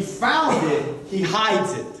 when he found it, he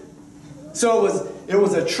hides it. So it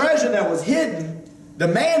was a treasure that was hidden. The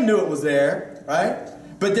man knew it was there, right?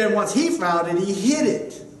 But then once he found it, he hid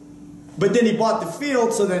it. But then he bought the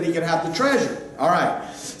field so that he could have the treasure. All right,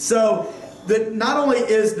 so not only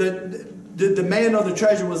is the man know the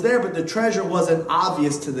treasure was there, but the treasure wasn't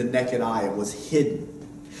obvious to the naked eye. It was hidden.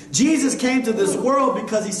 Jesus came to this world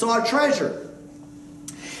because he saw a treasure.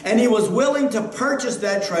 And he was willing to purchase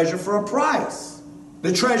that treasure for a price.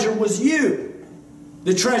 The treasure was you.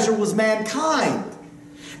 The treasure was mankind.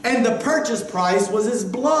 And the purchase price was his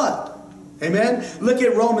blood. Amen? Look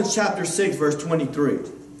at Romans chapter 6, verse 23.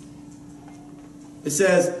 It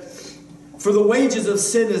says, "For the wages of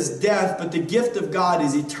sin is death, but the gift of God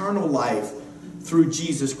is eternal life through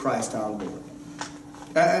Jesus Christ our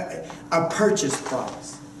Lord." A purchase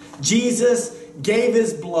price. Jesus gave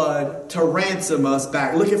his blood to ransom us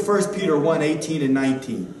back. Look at 1 Peter 1, 18 and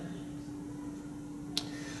 19.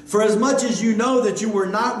 "For as much as you know that you were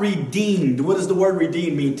not redeemed," what does the word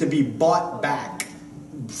redeemed mean? To be bought back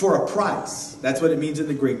for a price. That's what it means in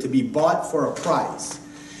the Greek, to be bought for a price.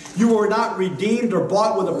 "You were not redeemed or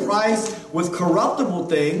bought with a price with corruptible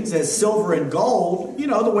things as silver and gold," you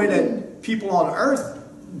know, the way that people on earth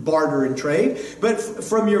barter and trade, "but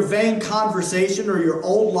from your vain conversation or your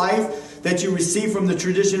old life that you received from the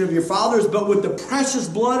tradition of your fathers, but with the precious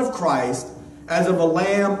blood of Christ, as of a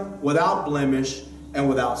lamb without blemish and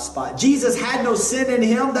without spot." Jesus had no sin in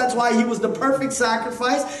him. That's why he was the perfect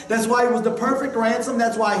sacrifice. That's why he was the perfect ransom.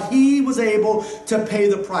 That's why he was able to pay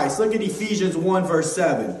the price. Look at Ephesians 1, verse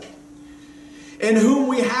 7. "In whom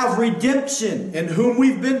we have redemption," in whom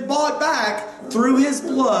we've been bought back through his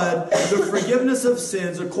blood, "the forgiveness of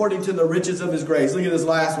sins according to the riches of his grace." Look at this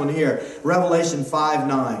last one here. Revelation 5,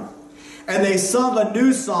 9. "And they sung a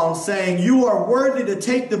new song, saying, You are worthy to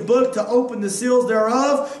take the book, to open the seals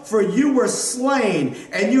thereof, for you were slain,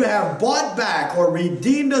 and you have bought back," or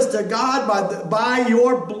redeemed us to God by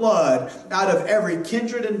your blood, "out of every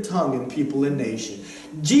kindred and tongue and people and nation."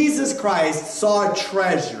 Jesus Christ saw a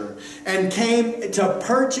treasure and came to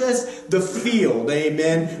purchase the field,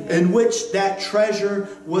 amen, in which that treasure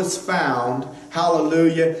was found.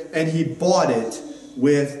 Hallelujah. And he bought it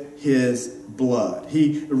with his blood.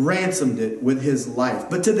 He ransomed it with his life.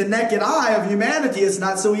 But to the naked eye of humanity, it's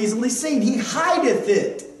not so easily seen. He hideth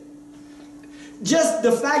it. Just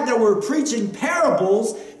the fact that we're preaching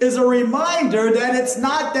parables is a reminder that it's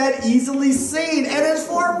not that easily seen. And it's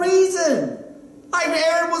for a reason. Like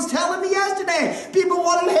Aaron was telling me yesterday. People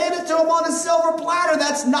wanted to hand it to him on a silver platter.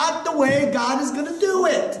 That's not the way God is going to do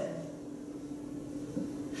it.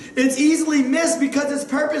 It's easily missed because it's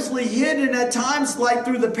purposely hidden at times, like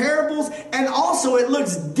through the parables, and also it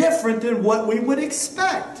looks different than what we would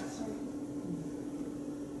expect.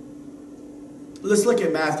 Let's look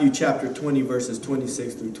at Matthew chapter 20, verses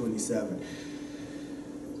 26 through 27.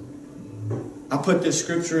 I put this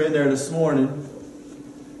scripture in there this morning.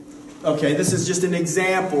 Okay, this is just an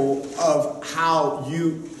example of how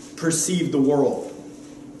you perceive the world.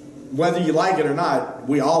 Whether you like it or not,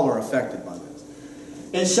 we all are affected by this.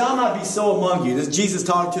 "It shall not be so among you." This is Jesus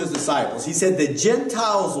talking to his disciples. He said, "The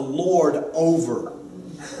Gentiles lord over,"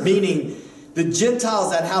 meaning the Gentiles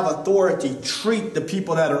that have authority treat the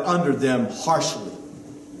people that are under them harshly.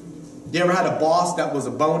 You ever had a boss that was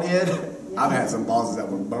a bonehead? I've had some bosses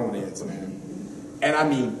that were boneheads, man. And I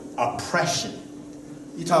mean oppression.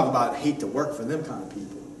 You talk about hate to work for them kind of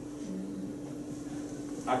people.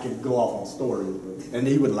 I could go off on stories, and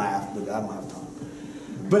he would laugh, but I don't have time.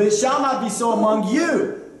 "But it shall not be so among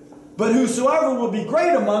you. But whosoever will be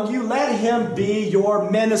great among you, let him be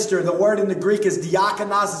your minister." The word in the Greek is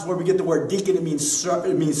diakonos. Is where we get the word deacon. It means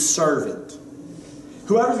servant.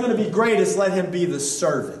 Whoever's going to be greatest, let him be the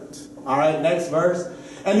servant. All right, next verse.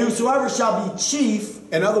 "And whosoever shall be chief,"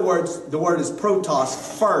 in other words, the word is protos,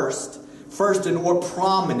 first and or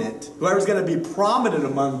prominent. Whoever's going to be prominent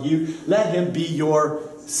among you, let him be your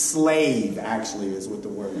slave, actually, is what the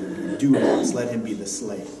word would be. Doulos, let him be the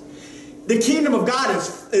slave. The kingdom of God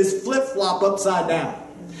is flip-flop upside down.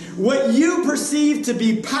 What you perceive to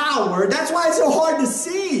be power, that's why it's so hard to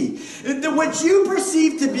see. What you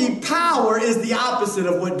perceive to be power is the opposite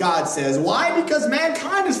of what God says. Why? Because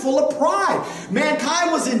mankind is full of pride.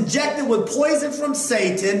 Mankind was injected with poison from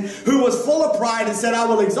Satan, who was full of pride and said, "I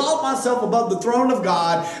will exalt myself above the throne of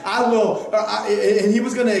God. And he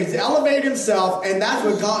was going to elevate himself, and that's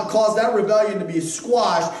what caused that rebellion to be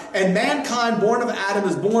squashed. And mankind, born of Adam,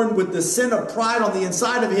 is born with the sin of pride on the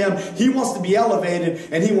inside of him. He wants to be elevated,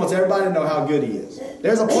 and he wants everybody to know how good he is.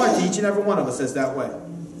 There's a part to each and every one of us that's that way.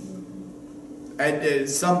 And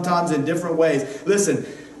sometimes in different ways. Listen,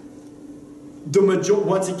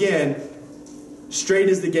 once again, straight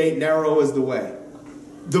is the gate, narrow is the way.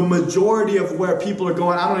 The majority of where people are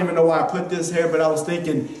going, I don't even know why I put this here, but I was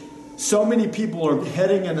thinking, so many people are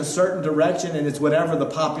heading in a certain direction, and it's whatever the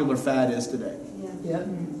popular fad is today. Yeah.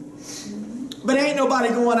 But ain't nobody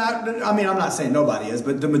going out. I mean, I'm not saying nobody is,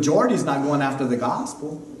 but the majority is not going after the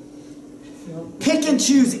gospel. Pick and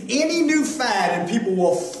choose any new fad and people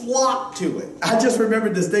will flock to it. I just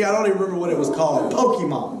remembered this thing. I don't even remember what it was called.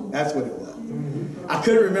 Pokemon. That's what it was. I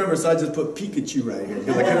couldn't remember, so I just put Pikachu right here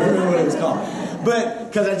because I couldn't remember what it was called. But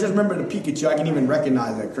because I just remember the Pikachu, I can even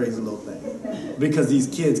recognize that crazy little thing. Because these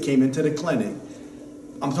kids came into the clinic.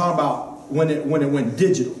 I'm talking about when it went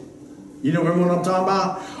digital. You know, remember what I'm talking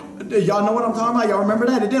about? Y'all know what I'm talking about? Y'all remember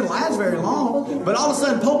that? It didn't last very long. But all of a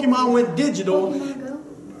sudden, Pokemon went digital.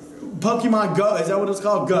 Pokemon Go, is that what it's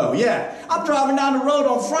called? Go, yeah. I'm driving down the road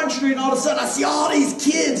on Front Street and all of a sudden I see all these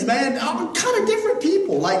kids, man. I'm kind of different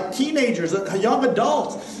people, like teenagers, young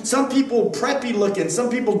adults. Some people preppy looking, some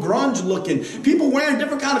people grunge looking. People wearing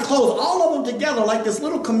different kind of clothes. All of them together like this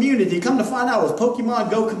little community. Come to find out it was Pokemon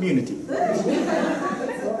Go community.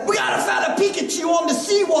 We gotta find a Pikachu on the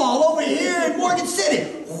seawall over here in Morgan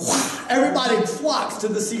City. Everybody flocks to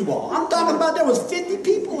the seawall. I'm talking about there was 50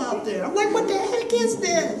 people out there. I'm like, what the heck is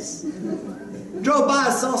this? Drove by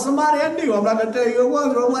and saw somebody I knew. I'm not going to tell you who it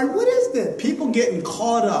was, but I'm like, what is this? People getting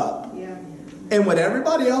caught up in what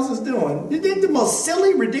everybody else is doing. They did the most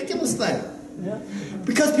silly, ridiculous thing.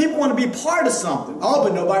 Because people want to be part of something. Oh,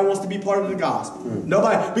 but nobody wants to be part of the gospel.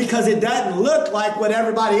 Nobody, because it doesn't look like what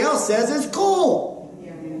everybody else says is cool.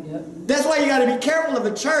 That's why you got to be careful of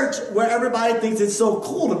a church where everybody thinks it's so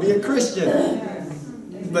cool to be a Christian.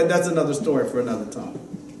 But that's another story for another time.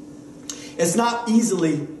 It's not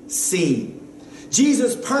easily seen.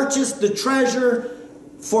 Jesus purchased the treasure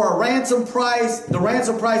for a ransom price. The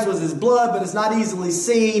ransom price was his blood, but it's not easily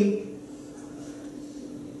seen.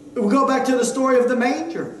 We go back to the story of the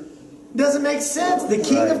manger. It doesn't make sense. The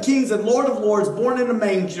King of Kings and Lord of Lords born in a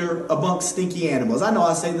manger amongst stinky animals. I know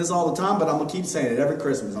I say this all the time, but I'm going to keep saying it every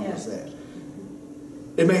Christmas. I'm going to say it.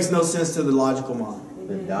 It makes no sense to the logical mind.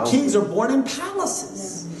 Kings are born in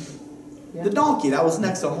palaces. The donkey, that was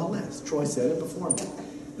next on my list. Troy said it before me.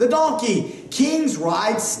 The donkey. Kings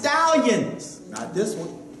ride stallions. Not this one.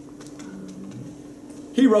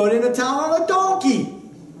 He rode into town on a donkey.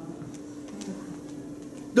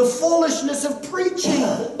 The foolishness of preaching.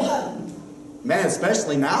 Man,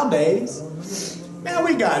 especially nowadays. Man,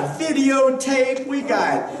 we got videotape.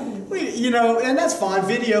 And that's fine.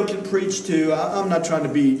 Video can preach too. I'm not trying to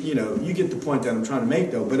be, you get the point that I'm trying to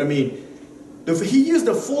make though. But I mean, he used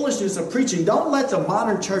the foolishness of preaching. Don't let the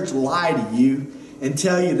modern church lie to you and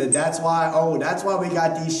tell you that's why we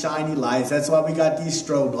got these shiny lights. That's why we got these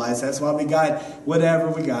strobe lights. That's why we got whatever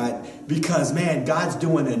we got. Because, man, God's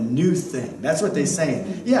doing a new thing. That's what they're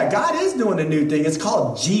saying. Yeah, God is doing a new thing. It's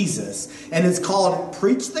called Jesus. And it's called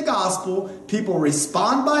preach the gospel. People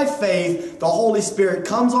respond by faith. The Holy Spirit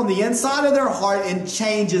comes on the inside of their heart and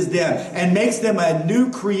changes them and makes them a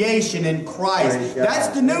new creation in Christ. That's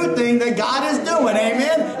the new thing that God is doing.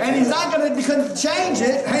 Amen. And he's not going to change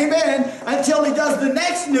it. Amen. Until he does the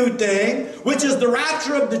next new thing, which is the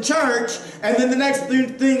rapture of the church, and then the next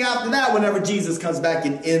thing after that, whenever Jesus comes back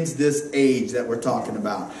and ends this age that we're talking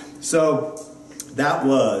about. So that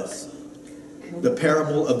was the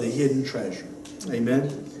parable of the hidden treasure.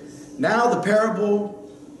 Amen. Now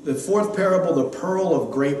the fourth parable, the pearl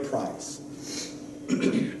of great price.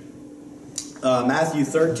 Matthew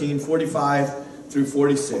 13:45 through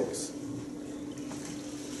 46.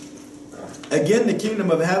 Again, the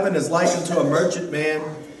kingdom of heaven is likened to a merchant man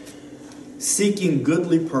seeking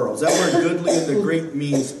goodly pearls. That word goodly in the Greek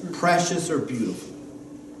means precious or beautiful.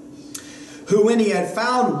 Who, when he had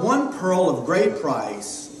found one pearl of great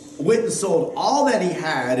price, went and sold all that he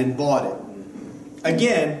had and bought it.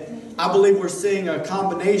 Again, I believe we're seeing a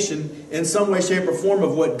combination in some way, shape, or form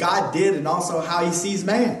of what God did and also how he sees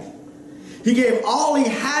man. He gave all he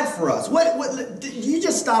had for us. You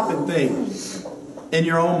just stop and think. In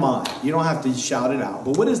your own mind. You don't have to shout it out.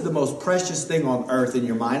 But what is the most precious thing on earth in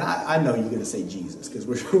your mind? I know you're going to say Jesus because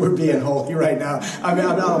we're being holy right now. I mean,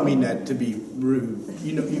 I don't mean that to be rude.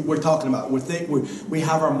 We're talking about, we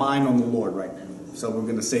have our mind on the Lord right now. So we're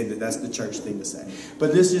going to say that's the church thing to say.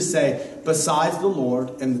 But let's just say, besides the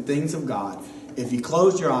Lord and the things of God, if you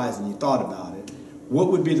closed your eyes and you thought about it,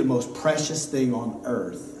 what would be the most precious thing on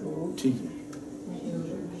earth to you?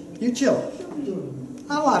 Your children.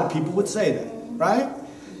 A lot of people would say that. Right?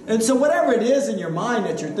 And so whatever it is in your mind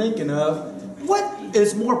that you're thinking of, what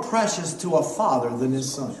is more precious to a father than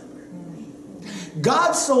his son?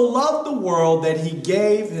 God so loved the world that he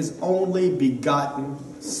gave his only begotten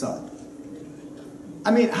son. I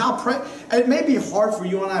mean, it may be hard for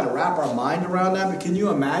you and I to wrap our mind around that, but can you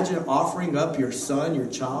imagine offering up your son, your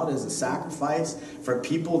child, as a sacrifice for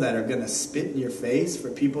people that are going to spit in your face, for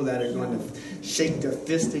people that are going to shake their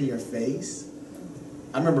fist in your face?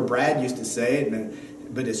 I remember Brad used to say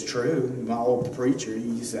it, but it's true. My old preacher, he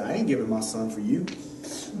used to say, I ain't giving my son for you.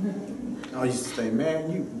 I used to say,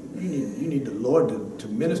 man, you need the Lord to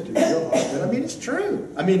minister to your heart. But I mean, it's true.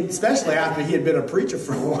 I mean, especially after he had been a preacher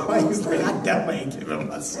for a while, he's like, I definitely ain't giving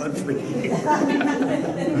my son for you.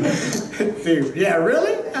 Dude, yeah,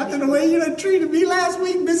 really? After the way you done treated me last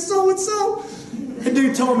week, Miss So-and-so? The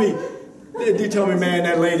dude told me, man,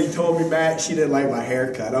 that lady told me, Matt, she didn't like my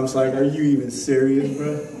haircut. I was like, are you even serious,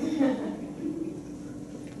 bro?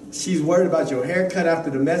 She's worried about your haircut after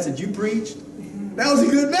the message you preached? That was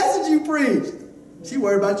a good message you preached. She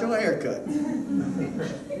worried about your haircut.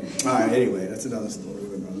 All right, anyway, that's another story.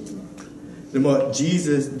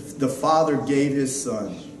 Jesus, the Father, gave his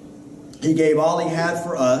Son. He gave all he had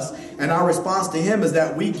for us, and our response to him is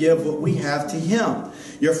that we give what we have to him.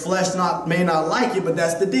 Your flesh may not like it, but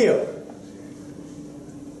that's the deal.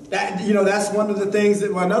 That's one of the things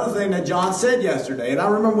another thing that John said yesterday. And I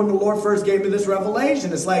remember when the Lord first gave me this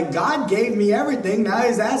revelation. It's like God gave me everything. Now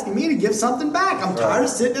he's asking me to give something back. I'm tired of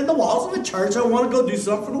sitting in the walls of a church. I want to go do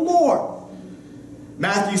something for the Lord.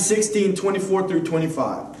 Matthew 16, 24 through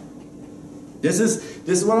 25. This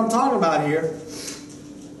is what I'm talking about here.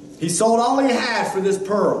 He sold all he had for this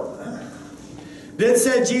pearl. Then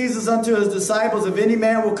said Jesus unto his disciples, if any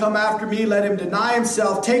man will come after me, let him deny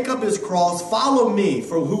himself, take up his cross, follow me.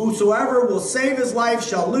 For whosoever will save his life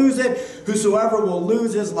shall lose it. Whosoever will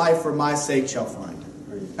lose his life for my sake shall find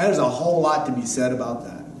it. There's a whole lot to be said about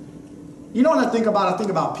that. You know what I think about? I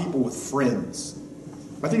think about people with friends.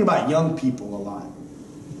 I think about young people a lot.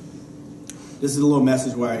 This is a little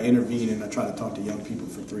message where I intervene and I try to talk to young people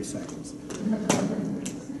for 3 seconds.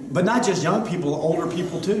 But not just young people, older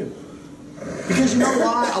people too. Because you know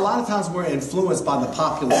why? A lot of times we're influenced by the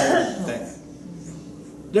popularity thing.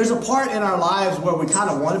 There's a part in our lives where we kind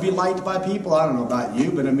of want to be liked by people. I don't know about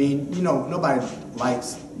you, but I mean, nobody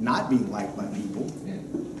likes not being liked by people.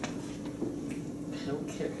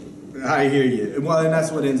 Okay. I hear you. Well, and that's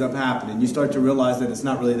what ends up happening. You start to realize that it's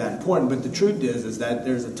not really that important. But the truth is that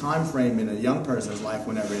there's a time frame in a young person's life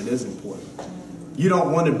whenever it is important. You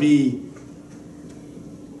don't want to be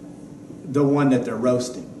the one that they're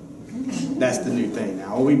roasting. That's the new thing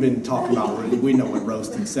now. We've been talking about, we know what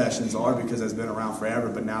roasting sessions are because it's been around forever,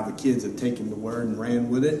 but now the kids have taken the word and ran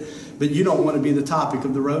with it. But you don't want to be the topic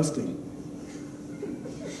of the roasting.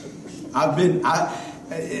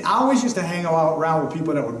 I always used to hang around with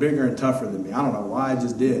people that were bigger and tougher than me. I don't know why, I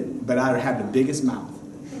just did. But I had the biggest mouth.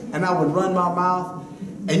 And I would run my mouth.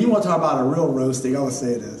 And you want to talk about a real roasting, I would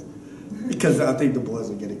say this. Because I think the boys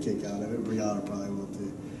will get a kick out of it. Brianna probably will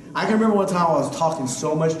too. I can remember one time I was talking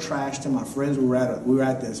so much trash to my friends. We were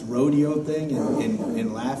at this rodeo thing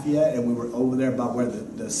in Lafayette, and we were over there about where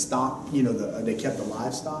the stock, they kept the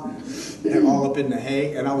livestock. They're all up in the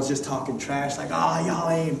hay, and I was just talking trash like, oh, y'all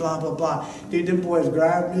ain't blah, blah, blah. Dude, them boys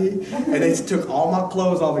grabbed me, and they took all my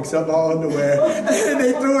clothes off except my underwear, and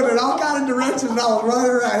they threw it in all kind of directions, and I was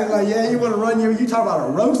running around. Like, yeah, you want to run? You talk about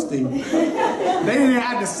a roasting. They didn't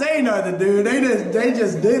have to say nothing, dude. They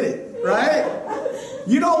just did it, right?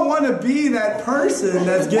 You don't want to be that person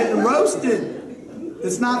that's getting roasted.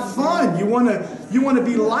 It's not fun. You want to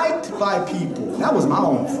be liked by people. That was my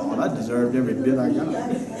own fault. I deserved every bit I got.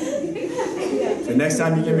 So next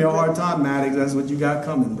time you give me a hard time, Maddox, that's what you got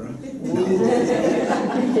coming, bro.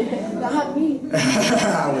 Not me.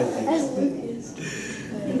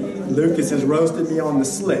 Lucas has roasted me on the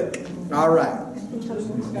slick. All right.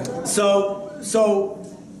 So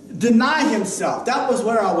deny himself. That was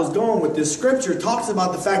where I was going with this. Scripture talks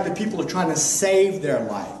about the fact that people are trying to save their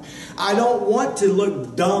life. I don't want to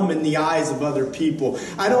look dumb in the eyes of other people.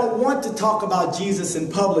 I don't want to talk about Jesus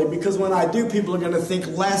in public because when I do, people are going to think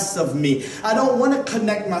less of me. I don't want to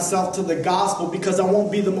connect myself to the gospel because I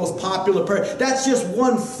won't be the most popular person. That's just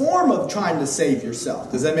one form of trying to save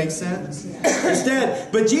yourself. Does that make sense?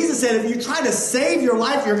 Instead, but Jesus said if you try to save your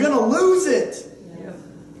life, you're going to lose it.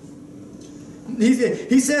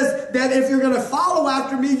 He says that if you're going to follow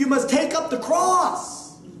after me, you must take up the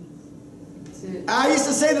cross. I used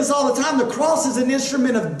to say this all the time. The cross is an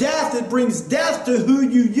instrument of death. It brings death to who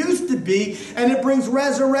you used to be, and it brings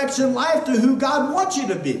resurrection life to who God wants you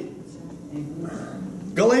to be.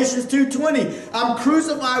 Galatians 2:20. I'm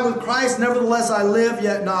crucified with Christ, nevertheless I live,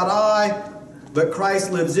 yet not I, but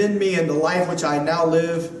Christ lives in me, and the life which I now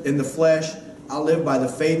live in the flesh, I live by the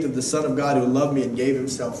faith of the Son of God who loved me and gave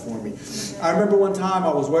himself for me. I remember one time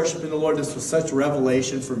I was worshiping the Lord. This was such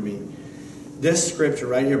revelation for me. This scripture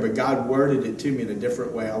right here, but God worded it to me in a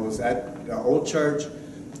different way. I was at the old church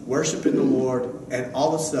worshiping the Lord, and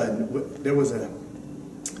all of a sudden there was a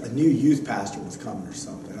new youth pastor was coming or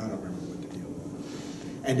something. I don't remember what the deal was.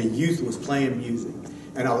 And the youth was playing music.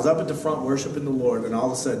 And I was up at the front worshiping the Lord, and all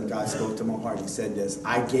of a sudden God spoke to my heart. He said this,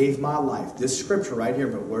 I gave my life, this scripture right here,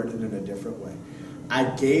 but worded in a different way. I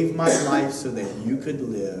gave my life so that you could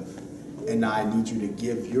live, and now I need you to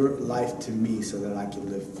give your life to me so that I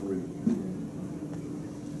can live through you.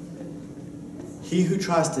 He who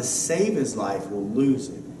tries to save his life will lose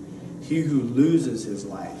it. He who loses his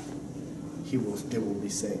life, it will be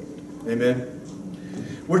saved. Amen.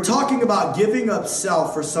 We're talking about giving up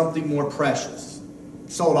self for something more precious.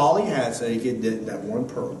 Sold all he had so he could get that one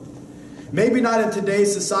pearl. Maybe not in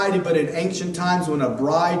today's society, but in ancient times when a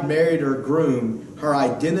bride married her groom, her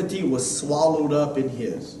identity was swallowed up in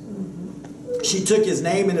his. She took his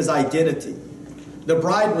name and his identity. The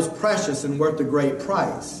bride was precious and worth a great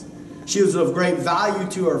price. She was of great value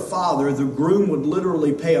to her father. The groom would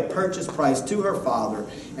literally pay a purchase price to her father,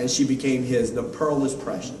 and she became his. The pearl is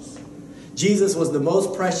precious. Jesus was the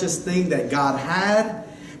most precious thing that God had,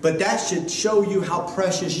 but that should show you how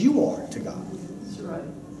precious you are to God. That's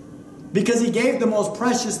right. Because he gave the most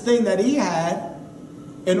precious thing that he had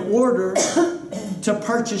in order to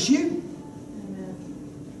purchase you.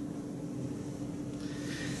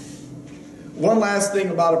 One last thing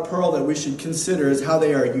about a pearl that we should consider is how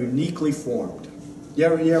they are uniquely formed. You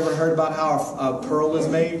ever heard about how a pearl is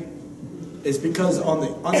made? It's because on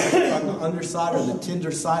the underside or the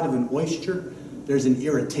tender side of an oyster, there's an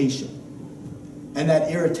irritation. And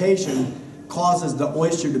that irritation causes the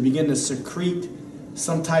oyster to begin to secrete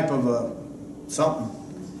some type of something.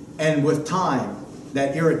 And with time,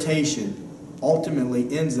 that irritation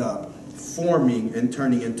ultimately ends up forming and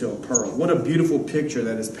turning into a pearl. What a beautiful picture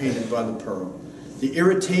that is painted by the pearl. The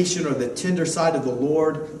irritation or the tender side of the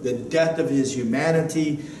Lord, the death of his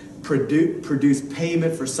humanity, produced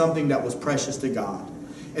payment for something that was precious to God.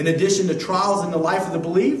 In addition to trials in the life of the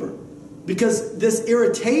believer. Because this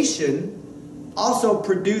irritation also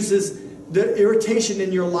produces the irritation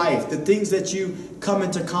in your life, the things that you come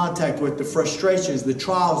into contact with, the frustrations, the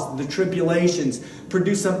trials, the tribulations,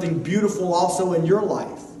 produce something beautiful also in your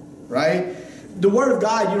life. Right? The Word of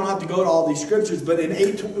God, you don't have to go to all these scriptures, but in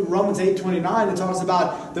Romans 8:29, it talks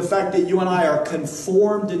about the fact that you and I are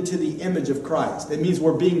conformed into the image of Christ. It means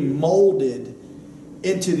we're being molded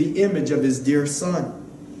into the image of his dear Son.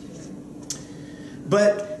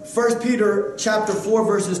 But 1 Peter chapter 4,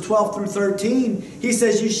 verses 12 through 13, he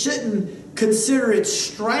says you shouldn't consider it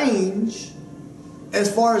strange as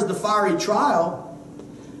far as the fiery trial,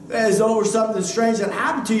 as though it were something strange that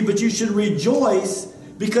happened to you, but you should rejoice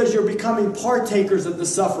because you're becoming partakers of the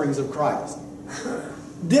sufferings of Christ.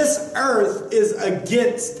 This earth is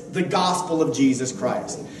against the gospel of Jesus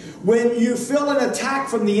Christ. When you feel an attack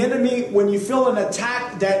from the enemy, when you feel an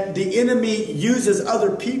attack that the enemy uses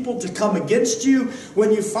other people to come against you,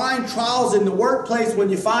 when you find trials in the workplace,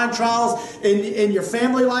 when you find trials in your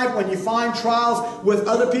family life, when you find trials with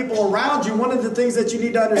other people around you, one of the things that you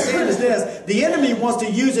need to understand is this. The enemy wants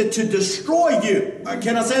to use it to destroy you.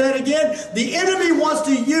 Can I say that again? The enemy wants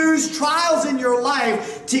to use trials in your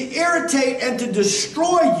life to irritate and to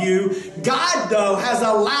destroy you. God, though, has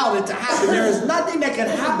allowed it to happen. There is nothing that can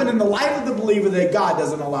happen in the life of the believer that God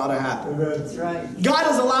doesn't allow to happen. That's right.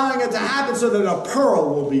 God is allowing it to happen so that a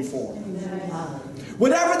pearl will be formed.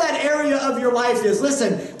 Whatever that area of your life is,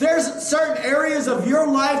 listen, there's certain areas of your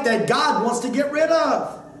life that God wants to get rid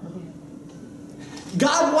of.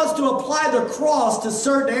 God wants to apply the cross to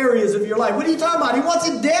certain areas of your life. What are you talking about? He wants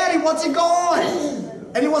it dead. He wants it gone.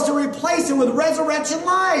 And he wants to replace it with resurrection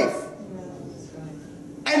life.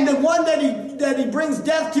 And the one that he brings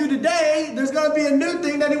death to today, there's going to be a new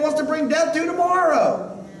thing that he wants to bring death to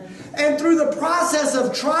tomorrow. And through the process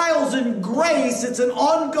of trials and grace, it's an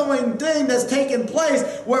ongoing thing that's taking place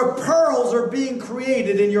where pearls are being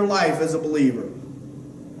created in your life as a believer.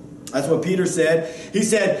 That's what Peter said. He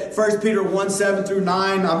said, 1 Peter 1:7 through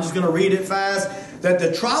 9, I'm just going to read it fast, that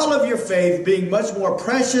the trial of your faith, being much more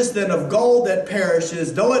precious than of gold that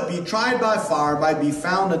perishes, though it be tried by fire, might be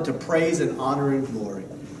found unto praise and honor and glory.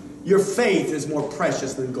 Your faith is more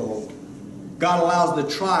precious than gold. God allows the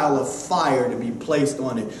trial of fire to be placed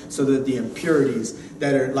on it so that the impurities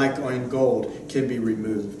that are like in gold can be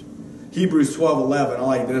removed. Hebrews 12:11, I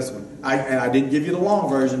like this one. And I didn't give you the long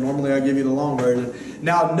version. Normally I give you the long version.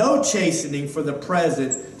 Now no chastening for the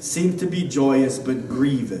present seems to be joyous but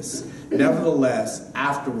grievous. Nevertheless,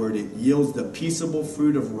 afterward it yields the peaceable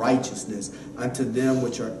fruit of righteousness unto them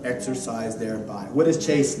which are exercised thereby. What is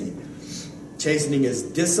chastening? Chastening is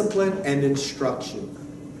discipline and instruction.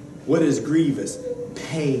 What is grievous?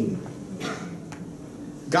 Pain.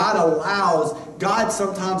 God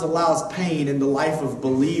sometimes allows pain in the life of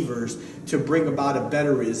believers to bring about a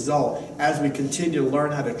better result as we continue to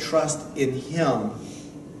learn how to trust in Him.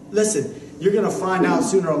 Listen, you're going to find out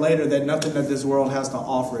sooner or later that nothing that this world has to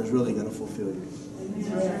offer is really going to fulfill you.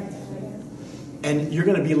 And you're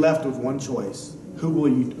going to be left with one choice.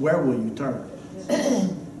 Where will you turn?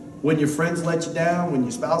 When your friends let you down, when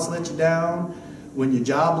your spouse let you down, when your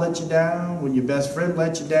job let you down, when your best friend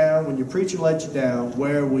let you down, when your preacher let you down,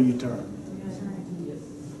 where will you turn?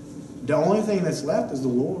 The only thing that's left is the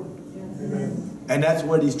Lord. And that's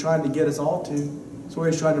what he's trying to get us all to. That's where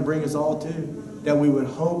he's trying to bring us all to. That we would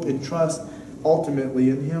hope and trust ultimately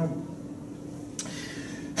in him.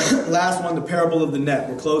 Last one, the parable of the net.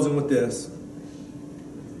 We're closing with this.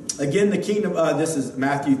 Again, the kingdom, this is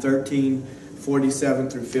Matthew 13, 47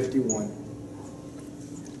 through 51.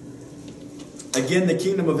 Again, the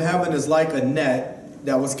kingdom of heaven is like a net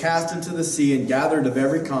that was cast into the sea and gathered of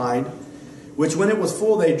every kind, which when it was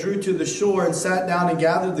full they drew to the shore and sat down and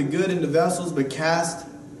gathered the good into vessels, but cast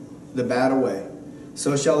the bad away.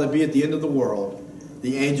 So shall it be at the end of the world.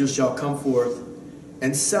 The angels shall come forth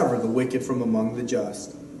and sever the wicked from among the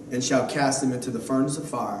just, and shall cast them into the furnace of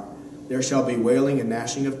fire. There shall be wailing and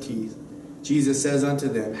gnashing of teeth. Jesus says unto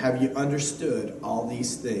them, Have ye understood all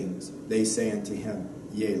these things? They say unto him,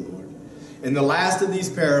 Yea, Lord. In the last of these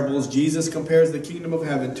parables, Jesus compares the kingdom of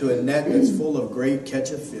heaven to a net that's full of great catch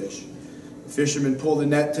of fish. The fishermen pulled the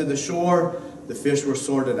net to the shore. The fish were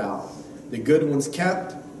sorted out. The good ones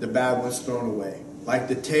kept, the bad ones thrown away. Like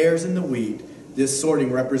the tares and the wheat, this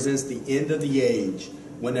sorting represents the end of the age,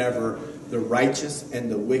 whenever the righteous and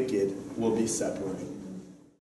the wicked will be separated.